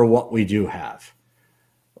grateful for what we do have.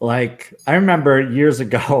 Like, I remember years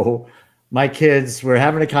ago, my kids were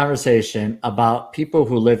having a conversation about people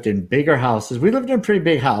who lived in bigger houses. We lived in a pretty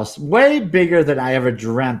big house, way bigger than I ever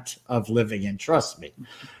dreamt of living in. Trust me,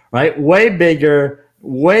 right? Way bigger,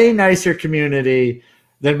 way nicer community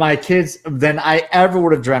than I ever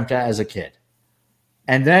would have dreamt of as a kid.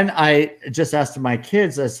 And then I just asked my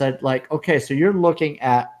kids, I said, like, okay, so you're looking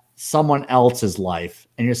at someone else's life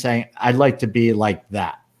and you're saying, I'd like to be like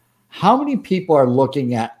that. How many people are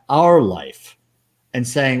looking at our life and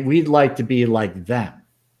saying, we'd like to be like them?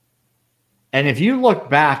 And if you look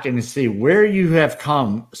back and see where you have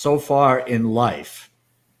come so far in life,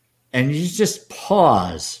 and you just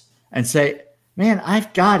pause and say, man,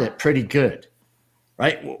 I've got it pretty good,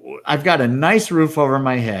 right? I've got a nice roof over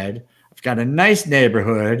my head. I've got a nice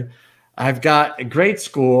neighborhood. I've got a great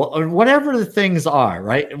school, or whatever the things are,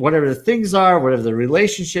 right? Whatever the things are, whatever the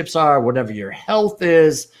relationships are, whatever your health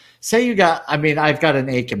is. Say I've got an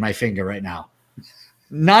ache in my finger right now.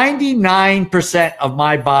 99% of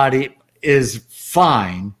my body is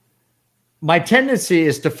fine. My tendency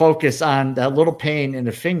is to focus on that little pain in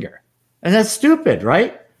the finger. And that's stupid,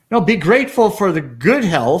 right? No, be grateful for the good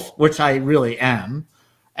health, which I really am.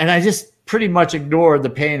 And I just pretty much ignore the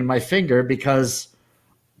pain in my finger because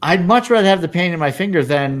I'd much rather have the pain in my finger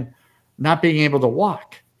than not being able to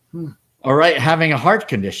walk or having a heart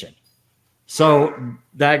condition. So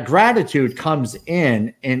that gratitude comes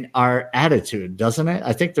in our attitude, doesn't it?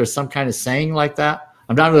 I think there's some kind of saying like that.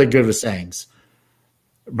 I'm not really good with sayings.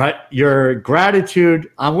 But your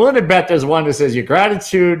gratitude, I'm willing to bet there's one that says your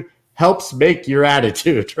gratitude helps make your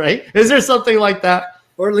attitude, right? Is there something like that?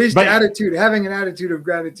 Or at least having an attitude of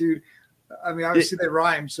gratitude. I mean, obviously they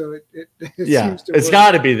rhyme, so it seems to it's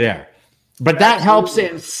got to be there. But that helps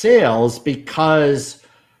in sales because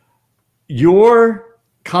you're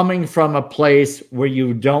coming from a place where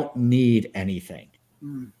you don't need anything.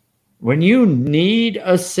 When you need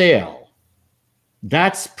a sale,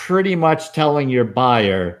 that's pretty much telling your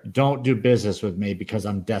buyer, don't do business with me because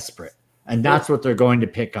I'm desperate. And that's what they're going to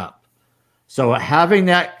pick up. So having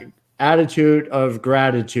that attitude of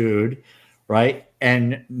gratitude, right?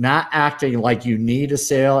 And not acting like you need a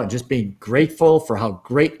sale and just being grateful for how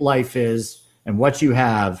great life is and what you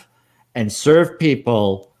have and serve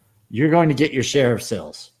people, you're going to get your share of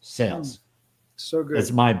sales. So good.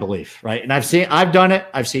 That's my belief, right? And I've done it.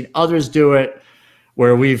 I've seen others do it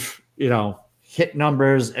where we've, hit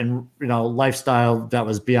numbers and, lifestyle that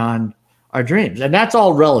was beyond our dreams. And that's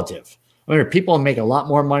all relative. I mean, people make a lot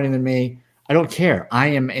more money than me. I don't care. I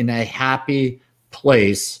am in a happy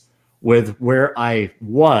place with where I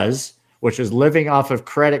was, which was living off of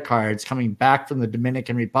credit cards, coming back from the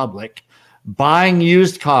Dominican Republic, buying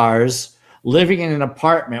used cars, living in an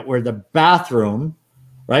apartment where the bathroom,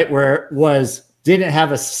 right, where it didn't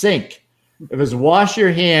have a sink. It was wash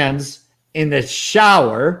your hands in the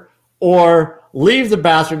shower or leave the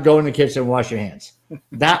bathroom, go in the kitchen, wash your hands.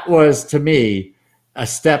 That was, to me, a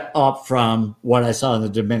step up from what I saw in the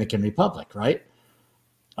Dominican Republic, right?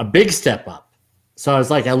 A big step up. So I was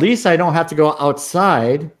like, at least I don't have to go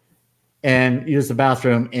outside and use the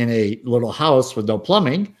bathroom in a little house with no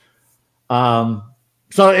plumbing. So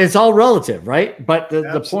it's all relative, right? But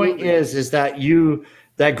the point is that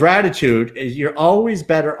that gratitude is you're always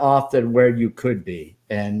better off than where you could be.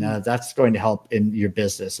 And that's going to help in your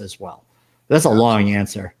business as well. That's a long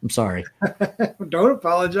answer. I'm sorry. Don't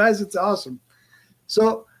apologize. It's awesome.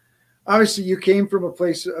 So obviously you came from a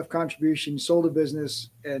place of contribution, sold a business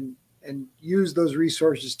and used those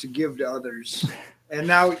resources to give to others. And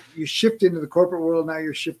now you shift into the corporate world. Now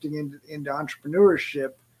you're shifting into entrepreneurship.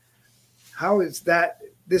 How is that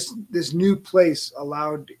this new place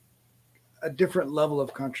allowed a different level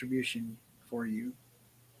of contribution for you?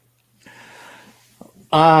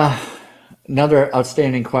 Another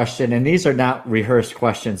outstanding question. And these are not rehearsed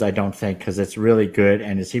questions, I don't think, because it's really good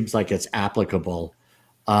and it seems like it's applicable.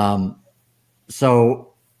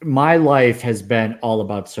 So my life has been all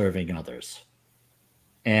about serving others.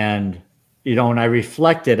 And, when I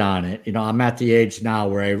reflected on it, I'm at the age now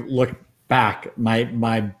where I look back,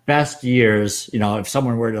 my best years, if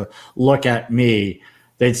someone were to look at me,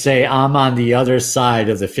 they'd say I'm on the other side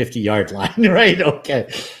of the 50-yard line, right?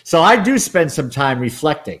 Okay. So I do spend some time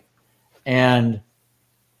reflecting. And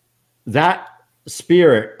that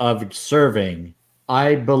spirit of serving,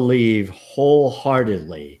 I believe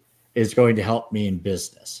wholeheartedly, is going to help me in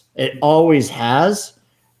business. It always has,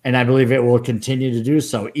 and I believe it will continue to do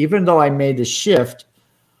so. Even though I made a shift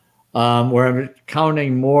where I'm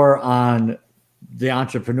counting more on the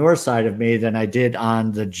entrepreneur side of me than I did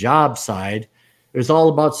on the job side, it was all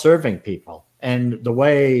about serving people. And the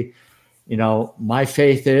way my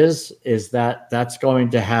faith is that that's going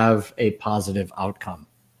to have a positive outcome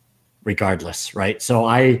regardless, right? So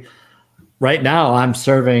right now I'm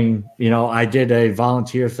serving, I did a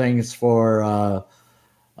volunteer things for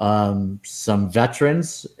some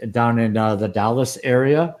veterans down in the Dallas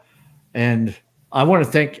area. And I want to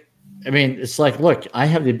think, it's like, look, I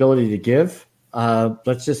have the ability to give.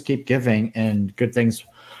 Let's just keep giving and good things,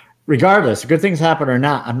 regardless, good things happen or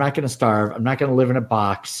not. I'm not going to starve. I'm not going to live in a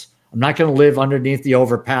box. I'm not going to live underneath the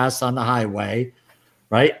overpass on the highway,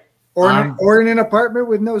 right? Or in an apartment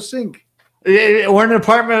with no sink. Or an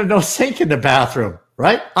apartment with no sink in the bathroom,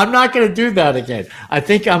 right? I'm not going to do that again. I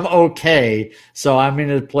think I'm okay. So I'm in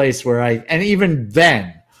a place where and even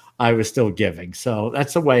then I was still giving. So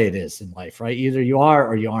that's the way it is in life, right? Either you are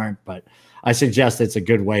or you aren't, but I suggest it's a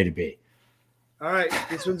good way to be. All right.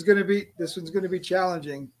 This one's going to be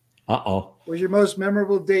challenging. Uh-oh. Was your most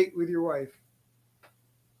memorable date with your wife?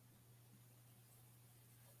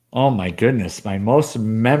 Oh my goodness. My most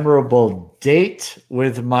memorable date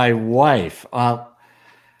with my wife.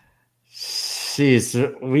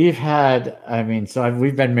 We've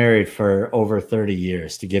been married for over 30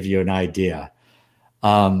 years to give you an idea.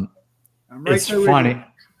 It's funny.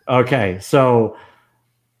 Okay. So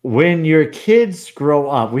when your kids grow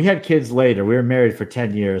up, we had kids later. We were married for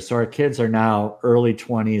 10 years. So our kids are now early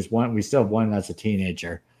 20s. We still have one that's a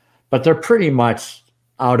teenager, but they're pretty much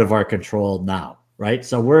out of our control now. Right.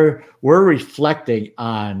 So we're reflecting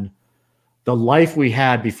on the life we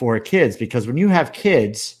had before kids, because when you have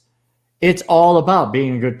kids, it's all about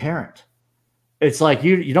being a good parent. It's like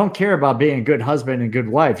you don't care about being a good husband and good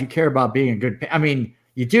wife. You care about being a good,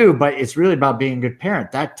 you do, but it's really about being a good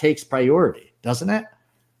parent. That takes priority, doesn't it?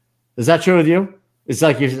 Is that true with you? It's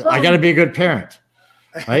like I got to be a good parent,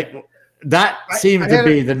 right? That seems to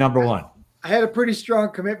be the number one. I had a pretty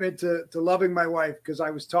strong commitment to loving my wife, because I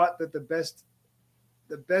was taught that the best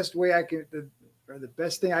way I can, or the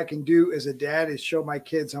best thing I can do as a dad is show my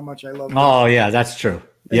kids how much I love them. Oh yeah, that's true.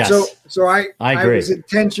 And yes. So I agree. was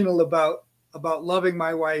intentional about loving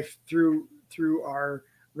my wife through our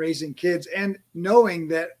raising kids, and knowing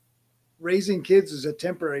that raising kids is a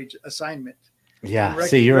temporary assignment. Yeah.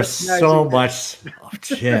 See, you're so much.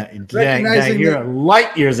 You're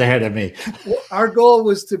light years ahead of me. Our goal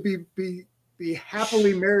was to be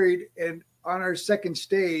happily married and on our second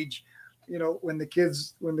stage, when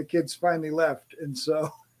the kids finally left. And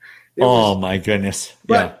so, my goodness.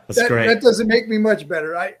 Yeah, that's great. That doesn't make me much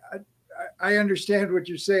better. I understand what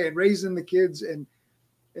you're saying. Raising the kids and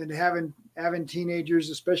having teenagers,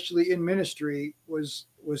 especially in ministry, was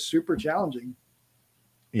super challenging.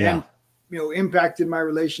 Yeah. And, impacted my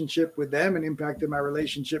relationship with them and impacted my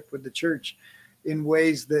relationship with the church in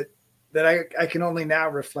ways that I can only now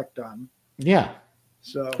reflect on. Yeah.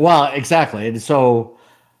 So, well, exactly. And so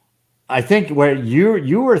I think where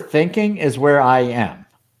you were thinking is where I am,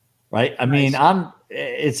 right? I mean,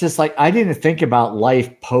 it's just like, I didn't think about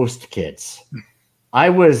life post kids. I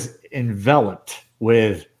was enveloped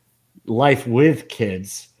with life with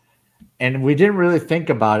kids, and we didn't really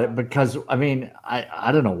think about it because, I mean,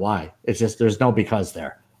 I don't know why. It's just, there's no because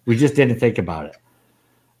there. We just didn't think about it.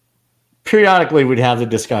 Periodically, we'd have the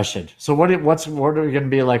discussion. So what are we going to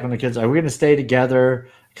be like when the kids, are we going to stay together?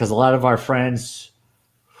 Because a lot of our friends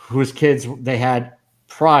whose kids they had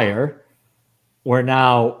prior were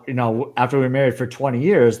now, after we were married for 20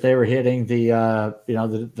 years, they were hitting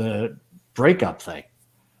the breakup thing.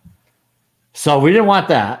 So we didn't want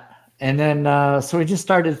that. And then, so we just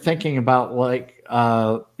started thinking about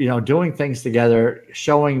doing things together,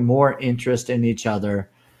 showing more interest in each other.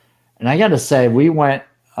 And I got to say, we went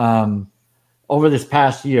over this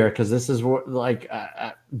past year, because this is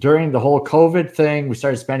during the whole COVID thing, we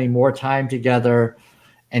started spending more time together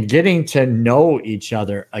and getting to know each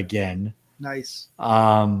other again. Nice.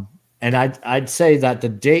 And I'd say that the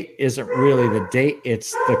date isn't really the date;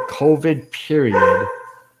 it's the COVID period.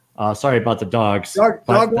 Sorry about the dogs. Dog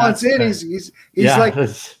wants in. He's like,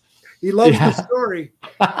 he loves the story.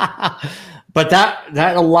 But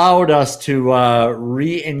that allowed us to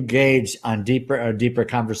re-engage on a deeper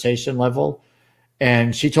conversation level.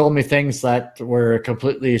 And she told me things that were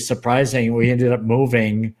completely surprising. We ended up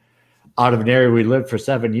moving out of an area we lived for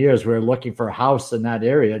 7 years. We were looking for a house in that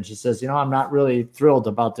area. And she says, I'm not really thrilled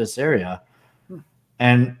about this area.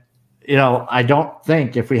 And I don't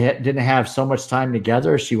think if we didn't have so much time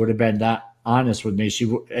together, she would have been that honest with me.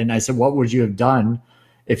 And I said, what would you have done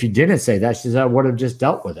if you didn't say that? She said, I would have just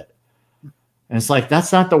dealt with it. And it's like,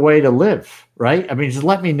 that's not the way to live, right? I mean, just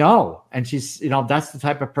let me know. And she's, that's the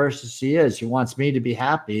type of person she is. She wants me to be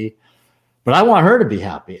happy, but I want her to be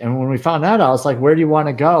happy. And when we found that out, I was like, where do you want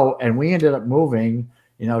to go? And we ended up moving,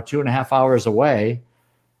 2.5 hours away.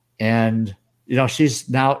 And, she's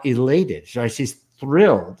now elated. Right? She's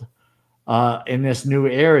thrilled in this new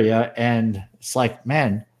area. And it's like,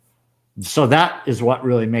 man, so that is what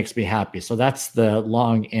really makes me happy. So that's the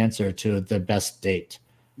long answer to the best date.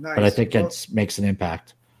 Nice. But I think it makes an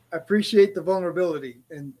impact. I appreciate the vulnerability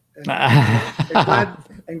and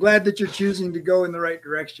glad that you're choosing to go in the right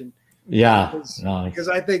direction. Yeah. Because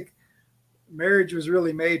I think marriage was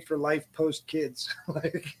really made for life post kids.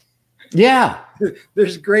 Yeah.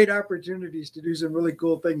 There's great opportunities to do some really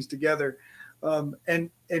cool things together. And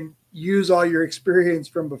use all your experience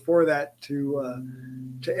from before that to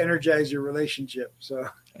energize your relationship. So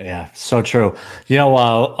yeah, so true.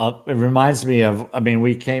 It reminds me of,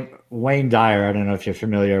 Wayne Dyer. I don't know if you're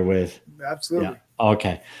familiar with. Absolutely. Yeah.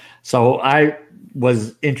 Okay. So I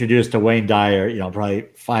was introduced to Wayne Dyer, probably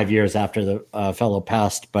 5 years after the fellow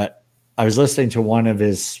passed, but I was listening to one of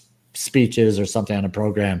his speeches or something on a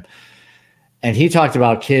program, and he talked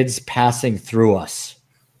about kids passing through us.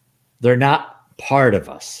 They're not part of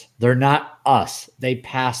us. They're not us. They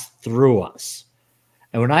pass through us.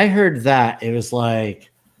 And when I heard that, it was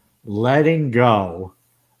like letting go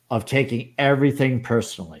of taking everything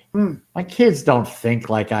personally. My kids don't think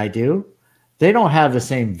like I do. They don't have the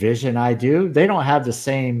same vision I do. They don't have the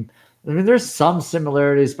same, there's some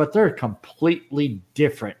similarities, but they're completely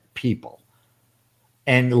different people.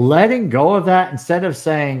 And letting go of that, instead of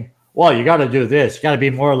saying, well, you got to do this, you got to be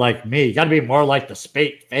more like me, you got to be more like the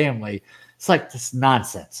Spaight family. It's like this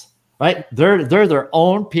nonsense, right? They're their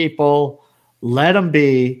own people. Let them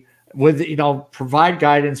be, with, provide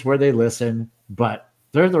guidance where they listen, but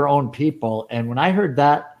they're their own people. And when I heard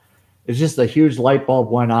that, it's just a huge light bulb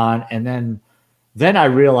went on. And then I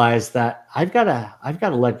realized that I've got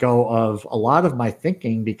to let go of a lot of my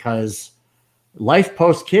thinking, because life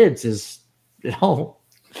post kids is you know,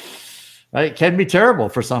 right? It can be terrible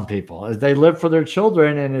for some people. They live for their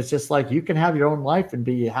children, and it's just like you can have your own life and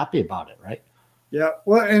be happy about it, right? Yeah.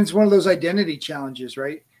 Well, and it's one of those identity challenges,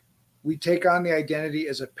 right? We take on the identity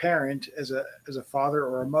as a parent, as a father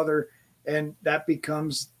or a mother, and that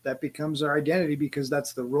becomes our identity because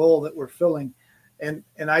that's the role that we're filling. And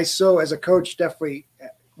I, so as a coach, definitely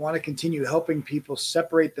want to continue helping people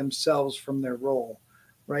separate themselves from their role,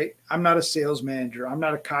 right? I'm not a sales manager. I'm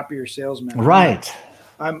not a copier salesman. Right.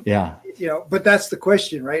 I'm yeah. But that's the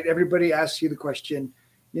question, right? Everybody asks you the question,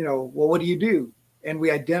 well, what do you do? And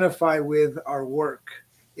we identify with our work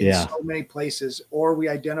in so many places, or we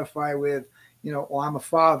identify with, well, I'm a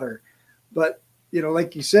father. But,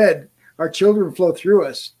 like you said, our children flow through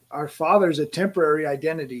us. Our father's a temporary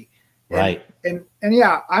identity. Right. And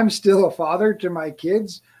yeah, I'm still a father to my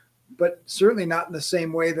kids, but certainly not in the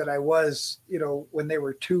same way that I was, when they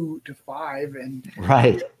were 2 to 5. And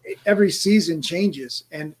right. Every season changes.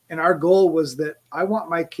 And our goal was that I want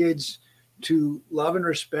my kids to love and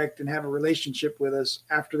respect and have a relationship with us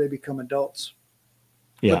after they become adults.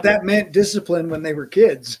 Yeah. But that meant discipline when they were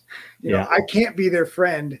kids. I can't be their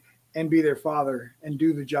friend and be their father and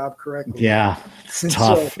do the job correctly. Yeah. It's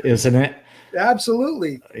tough, isn't it?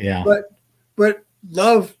 Absolutely. Yeah. But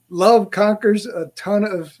love conquers a ton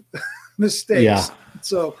of mistakes. Yeah.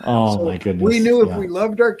 So my goodness. We knew if we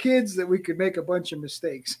loved our kids that we could make a bunch of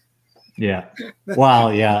mistakes. Yeah.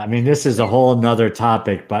 Well, yeah. I mean, this is a whole nother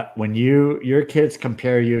topic, but when your kids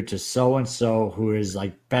compare you to so-and-so who is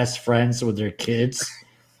like best friends with their kids,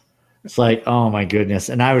 it's like, oh my goodness.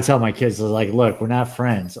 And I would tell my kids, like, look, we're not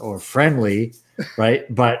friends or friendly,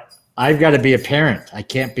 right? But I've got to be a parent. I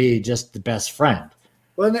can't be just the best friend.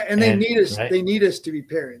 Well, and they need us. Right? They need us to be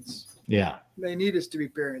parents. Yeah. They need us to be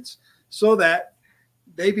parents so that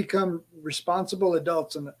they become responsible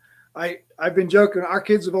adults. And I've been joking. Our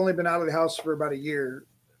kids have only been out of the house for about a year.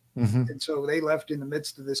 Mm-hmm. And so they left in the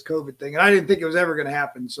midst of this COVID thing. And I didn't think it was ever going to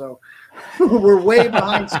happen. So we're way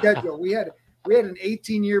behind schedule. We had an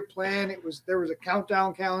 18-year plan. There was a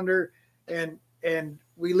countdown calendar, and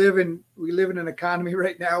we live in an economy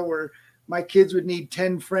right now where my kids would need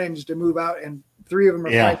 10 friends to move out, and 3 of them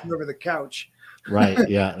are fighting over the couch. Right.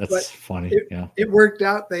 Yeah. That's funny. It worked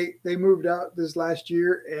out. They moved out this last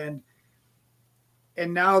year,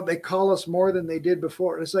 and now they call us more than they did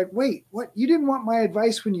before. And it's like, wait, what? You didn't want my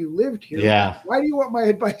advice when you lived here. Yeah. Why do you want my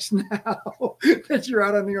advice now that you're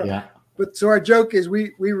out on your own? Yeah. But so our joke is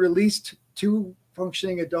we released 2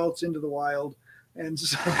 functioning adults into the wild. And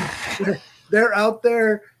so they're out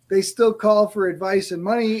there. They still call for advice and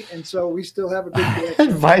money. And so we still have a good day.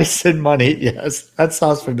 Advice and money. Yes. That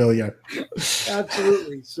sounds familiar.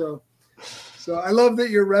 Absolutely. So I love that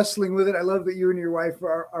you're wrestling with it. I love that you and your wife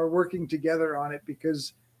are working together on it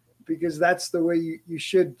because that's the way you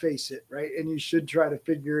should face it. Right. And you should try to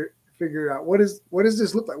figure out what does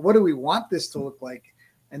this look like? What do we want this to look like?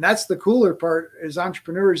 And that's the cooler part as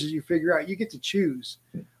entrepreneurs, is you figure out, you get to choose.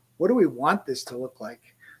 What do we want this to look like?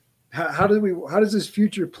 How does this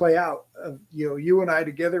future play out of, you and I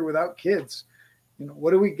together without kids?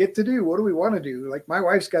 What do we get to do? What do we want to do? Like, my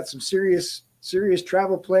wife's got some serious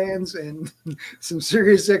travel plans and some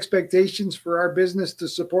serious expectations for our business to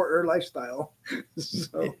support her lifestyle.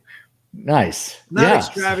 So nice. Not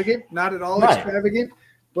extravagant, not at all extravagant,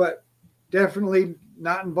 but definitely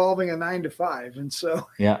not involving a 9 to 5. And so,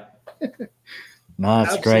 yeah, no,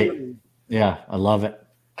 that's great. Yeah. I love it.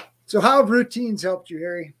 So how have routines helped you,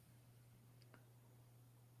 Harry?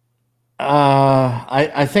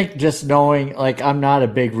 I think just knowing, like, I'm not a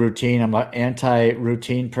big routine. I'm an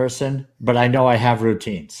anti-routine person, but I know I have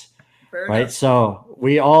routines. Fair right. Enough. So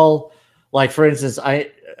we all, like, for instance,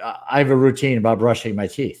 I have a routine about brushing my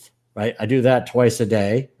teeth, right? I do that twice a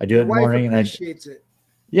day. I do it in the morning. And appreciates it.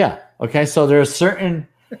 Yeah. Okay. So there's certain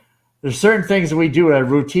things we do a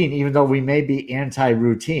routine, even though we may be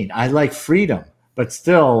anti-routine. I like freedom, but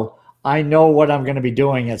still I know what I'm going to be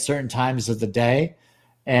doing at certain times of the day.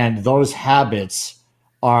 And those habits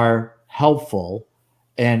are helpful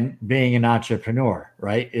in being an entrepreneur,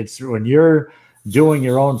 right? It's when you're doing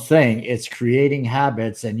your own thing, it's creating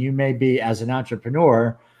habits. And you may be, as an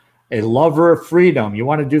entrepreneur, a lover of freedom. You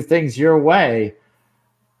want to do things your way.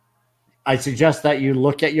 I suggest that you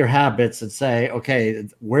look at your habits and say, okay,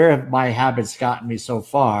 where have my habits gotten me so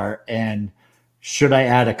far? And should I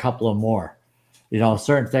add a couple of more?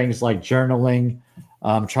 Certain things like journaling,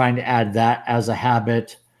 trying to add that as a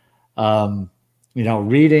habit.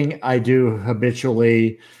 Reading I do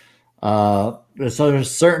habitually. So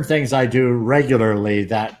there's certain things I do regularly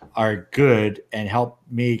that are good and help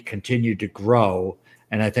me continue to grow.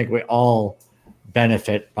 And I think we all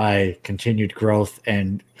benefit by continued growth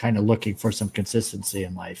and kind of looking for some consistency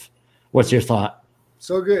in life. What's your thought?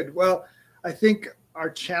 So good. Well, I think our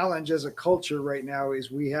challenge as a culture right now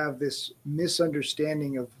is we have this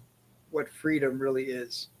misunderstanding of what freedom really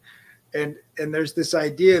is. And there's this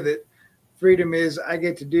idea that freedom is I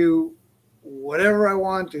get to do whatever I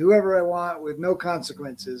want to whoever I want with no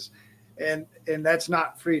consequences. And that's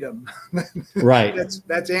not freedom. Right.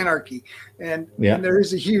 That's anarchy. And yeah. And there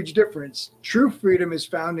is a huge difference. True freedom is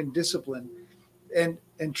found in discipline. And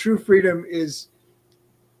true freedom is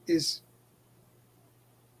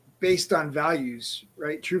based on values,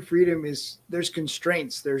 right? True freedom is there's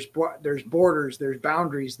constraints, there's borders, there's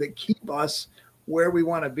boundaries that keep us where we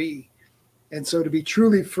want to be. And so to be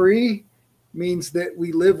truly free means that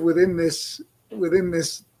we live within this.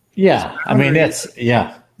 Yeah. I mean,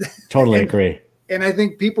 totally agree. And I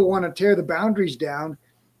think people want to tear the boundaries down,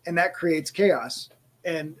 and that creates chaos.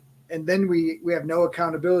 And then we have no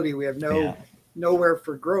accountability. We have nowhere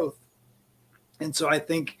for growth. And so I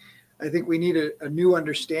think we need a new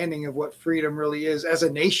understanding of what freedom really is as a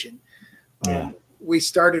nation. Yeah. We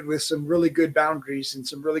started with some really good boundaries and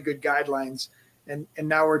some really good guidelines, and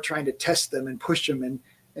now we're trying to test them and push them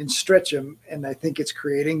and stretch them. And I think it's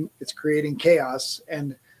creating chaos.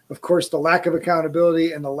 And of course, the lack of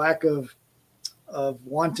accountability and the lack of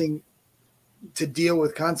wanting to deal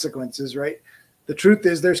with consequences, right? The truth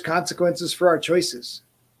is there's consequences for our choices.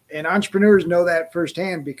 And entrepreneurs know that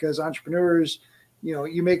firsthand, because entrepreneurs,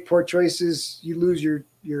 you make poor choices, you lose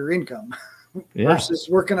your income. Versus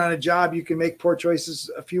working on a job, you can make poor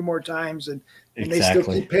choices a few more times and they still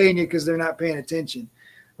keep paying you because they're not paying attention.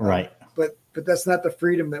 Right. But that's not the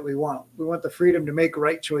freedom that we want. We want the freedom to make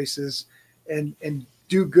right choices and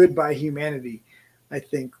do good by humanity, I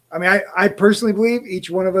think. I mean, I personally believe each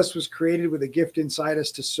one of us was created with a gift inside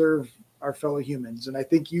us to serve our fellow humans. And I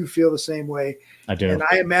think you feel the same way. I do. And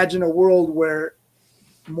I imagine a world where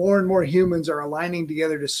more and more humans are aligning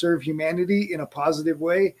together to serve humanity in a positive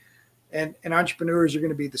way. And entrepreneurs are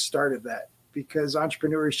going to be the start of that, because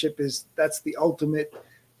entrepreneurship that's the ultimate,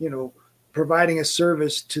 providing a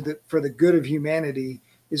service for the good of humanity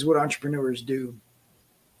is what entrepreneurs do.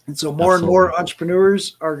 And so more and more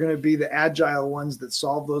entrepreneurs are going to be the agile ones that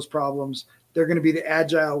solve those problems. They're going to be the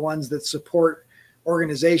agile ones that support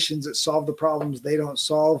organizations that solve the problems they don't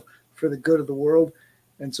solve for the good of the world.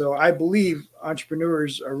 And so I believe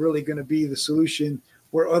entrepreneurs are really going to be the solution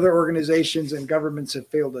where other organizations and governments have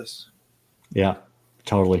failed us. Yeah,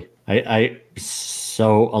 totally. I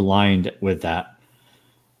so aligned with that.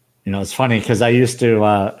 It's funny because I used to,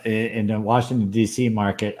 in the Washington, D.C.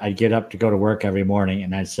 market, I'd get up to go to work every morning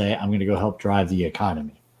and I'd say, I'm going to go help drive the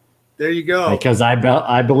economy. There you go. Because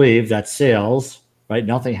I believe that sales, right?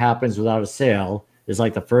 Nothing happens without a sale, is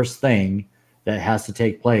like the first thing that has to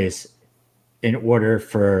take place in order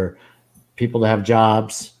for people to have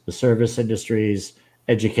jobs, the service industries,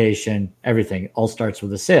 education, everything all starts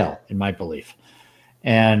with a sale, in my belief.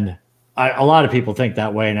 And a lot of people think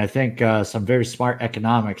that way. And I think some very smart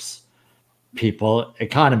economics people,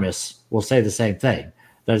 economists, will say the same thing,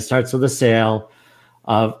 that it starts with a sale.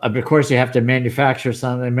 Of course, you have to manufacture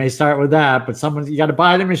something. It may start with that, but you got to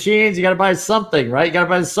buy the machines, you got to buy something, right? You got to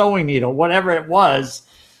buy the sewing needle, whatever it was.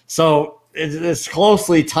 So it's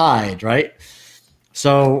closely tied, right?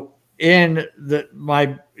 So in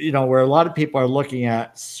where a lot of people are looking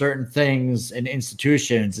at certain things and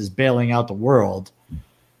institutions as bailing out the world,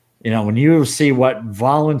 when you see what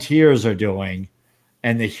volunteers are doing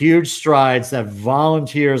and the huge strides that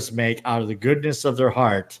volunteers make out of the goodness of their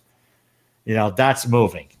heart, that's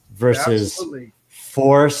moving versus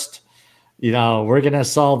forced, we're going to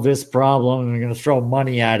solve this problem and we're going to throw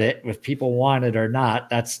money at it if people want it or not.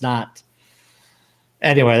 That's not.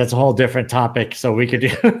 Anyway, that's a whole different topic. So we could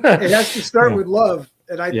do. It has to start with love.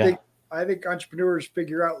 And I think entrepreneurs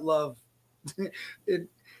figure out love.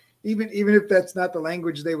 Even if that's not the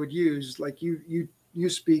language they would use, like you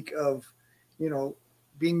speak of,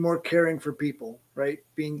 being more caring for people, right?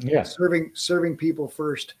 Serving people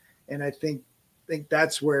first. And I think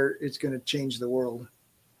that's where it's going to change the world.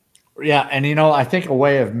 Yeah. And, I think a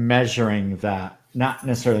way of measuring that, not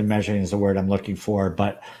necessarily measuring is the word I'm looking for,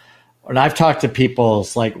 but when I've talked to people,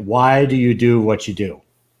 it's like, why do you do what you do?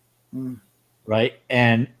 Right.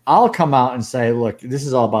 And I'll come out and say, look, this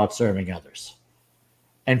is all about serving others.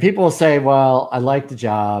 And people will say, well, I like the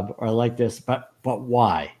job or I like this, but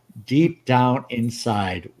why? Deep down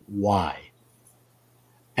inside, why?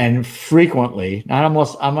 And frequently, I'm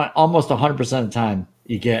almost 100% of the time,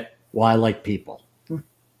 you get, well, I like people.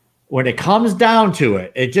 When it comes down to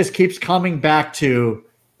it, it just keeps coming back to,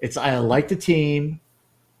 I like the team,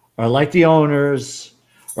 or I like the owners,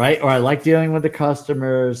 right? Or I like dealing with the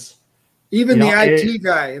customers. Even the IT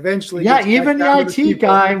guy eventually. Yeah, even the IT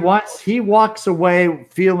guy, once he walks away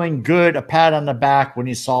feeling good, a pat on the back when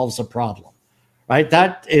he solves a problem, right?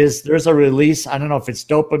 There's a release. I don't know if it's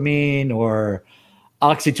dopamine or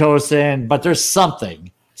oxytocin, but there's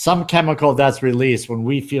some chemical that's released when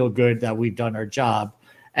we feel good that we've done our job.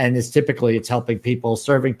 And it's helping people,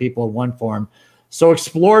 serving people in one form. So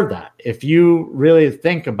explore that. If you really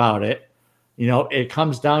think about it, it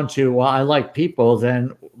comes down to, well, I like people,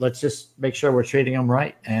 then let's just make sure we're treating them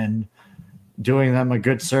right and doing them a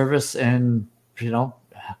good service. And,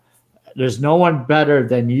 there's no one better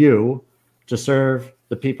than you to serve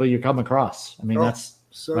the people you come across. I mean, that's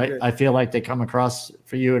so right. Good. I feel like they come across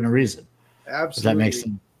for you in a reason. Absolutely. Does that make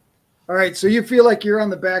sense? All right. So you feel like you're on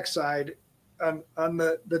the backside on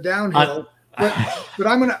the downhill. But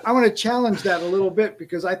I want to challenge that a little bit,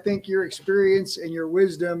 because I think your experience and your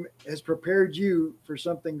wisdom has prepared you for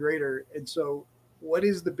something greater. And so what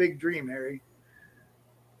is the big dream, Harry?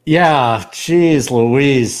 Yeah, geez,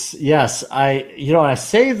 Louise. Yes, I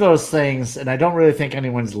say those things and I don't really think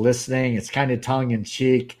anyone's listening. It's kind of tongue in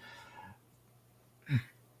cheek.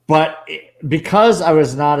 But because I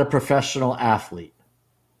was not a professional athlete,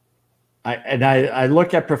 I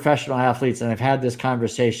look at professional athletes, and I've had this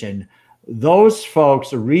conversation. Those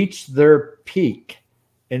folks reach their peak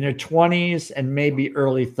in their 20s and maybe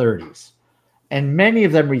early 30s. And many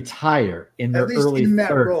of them retire in their early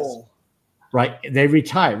 30s. Role. Right. They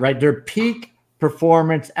retire, right? Their peak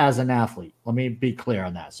performance as an athlete. Let me be clear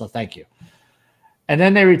on that. So thank you. And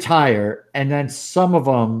then they retire, and then some of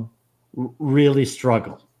them really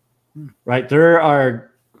struggle, right? There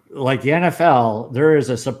are, like the NFL, there is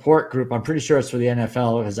a support group. I'm pretty sure it's for the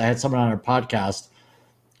NFL, because I had someone on our podcast,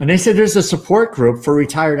 and they said there's a support group for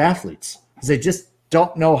retired athletes because they just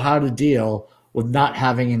don't know how to deal with not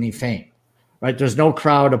having any fame, right? There's no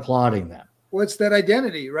crowd applauding them. What's that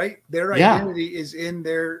identity, right? Their identity is in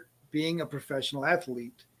their being a professional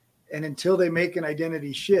athlete. And until they make an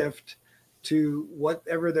identity shift to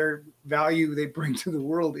whatever their value they bring to the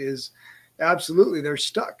world is, absolutely, they're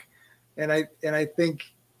stuck. And I think,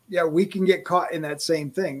 yeah, we can get caught in that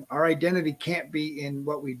same thing. Our identity can't be in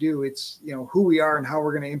what we do. It's, who we are and how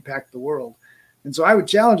we're going to impact the world. And so I would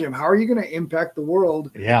challenge him. How are you going to impact the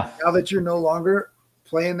world now that you're no longer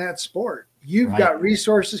playing that sport? You've got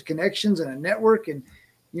resources, connections, and a network, and,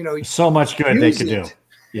 so much good they could do.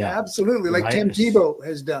 Yeah, absolutely. Like Tim Tebow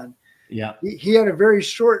has done. Yeah. He had a very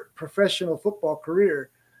short professional football career,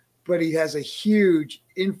 but he has a huge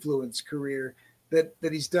influence career that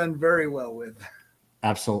he's done very well with.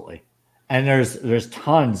 Absolutely. And there's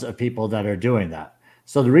tons of people that are doing that.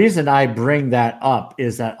 So the reason I bring that up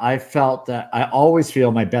is that I felt that I always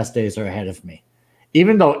feel my best days are ahead of me.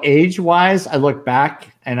 Even though age-wise, I look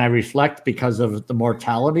back and I reflect because of the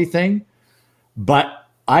mortality thing, but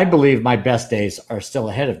I believe my best days are still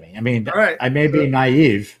ahead of me. I mean, I may be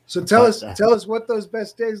naive. So tell us what those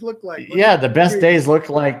best days look like. The best days look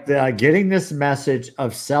like getting this message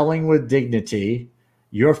of selling with dignity,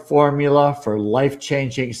 your formula for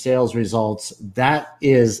life-changing sales results. That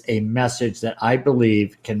is a message that I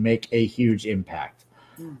believe can make a huge impact.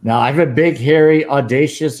 Now, I have a big, hairy,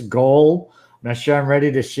 audacious goal. I'm not sure I'm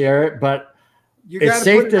ready to share it, but it's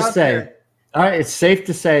safe to say. All right, it's safe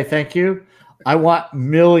to say, thank you. I want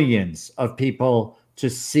millions of people to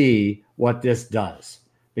see what this does,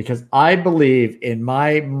 because I believe in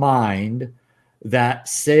my mind that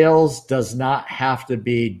sales does not have to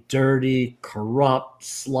be dirty, corrupt,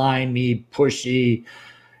 slimy, pushy,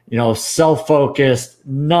 self-focused,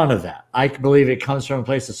 none of that. I believe it comes from a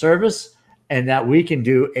place of service, and that we can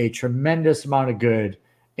do a tremendous amount of good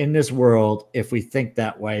in this world if we think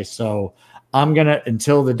that way. So I'm going to,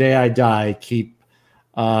 until the day I die, keep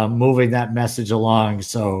moving that message along.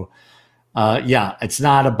 So it's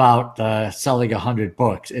not about selling 100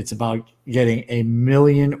 books. It's about getting 1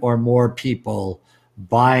 million or more people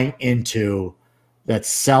buying into that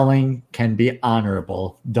selling can be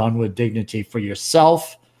honorable, done with dignity for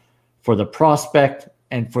yourself, for the prospect,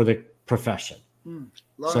 and for the profession.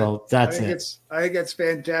 So that's it. I think it's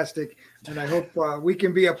fantastic. And I hope we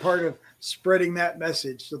can be a part of spreading that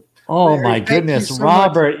message. So, Larry, my goodness,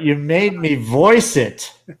 Robert, you made me voice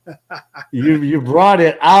it. You brought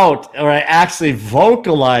it out, or I actually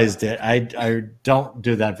vocalized it. I don't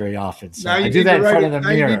do that very often. So I do that in front of the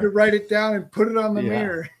mirror. You need to write it down and put it on the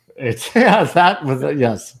mirror.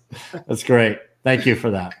 Yes, that's great. Thank you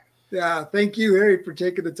for that. Yeah, thank you, Harry, for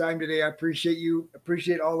taking the time today. I appreciate you.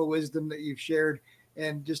 Appreciate all the wisdom that you've shared,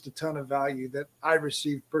 and just a ton of value that I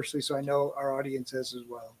received personally. So I know our audience has as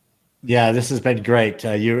well. Yeah, this has been great.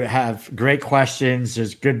 You have great questions.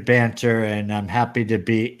 There's good banter, and I'm happy to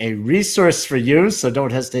be a resource for you. So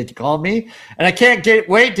don't hesitate to call me. And I can't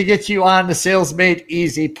wait to get you on the Sales Made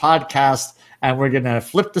Easy podcast. And we're going to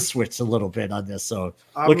flip the switch a little bit on this. So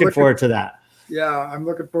looking forward to that. Yeah, I'm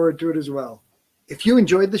looking forward to it as well. If you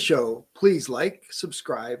enjoyed the show, please like,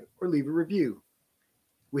 subscribe, or leave a review.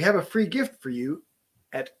 We have a free gift for you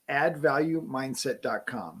at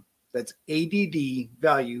addvaluemindset.com. That's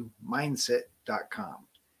addvaluemindset.com.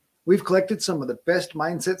 We've collected some of the best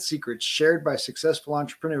mindset secrets shared by successful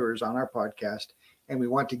entrepreneurs on our podcast, and we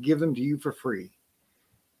want to give them to you for free.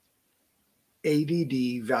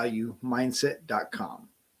 addvaluemindset.com.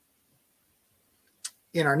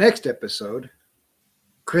 In our next episode,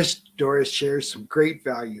 Chris Doris shares some great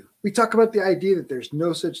value. We talk about the idea that there's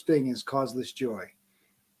no such thing as causeless joy.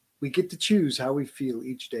 We get to choose how we feel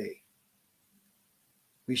each day.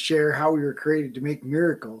 We share how we were created to make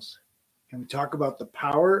miracles, and we talk about the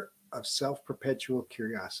power of self-perpetual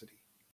curiosity.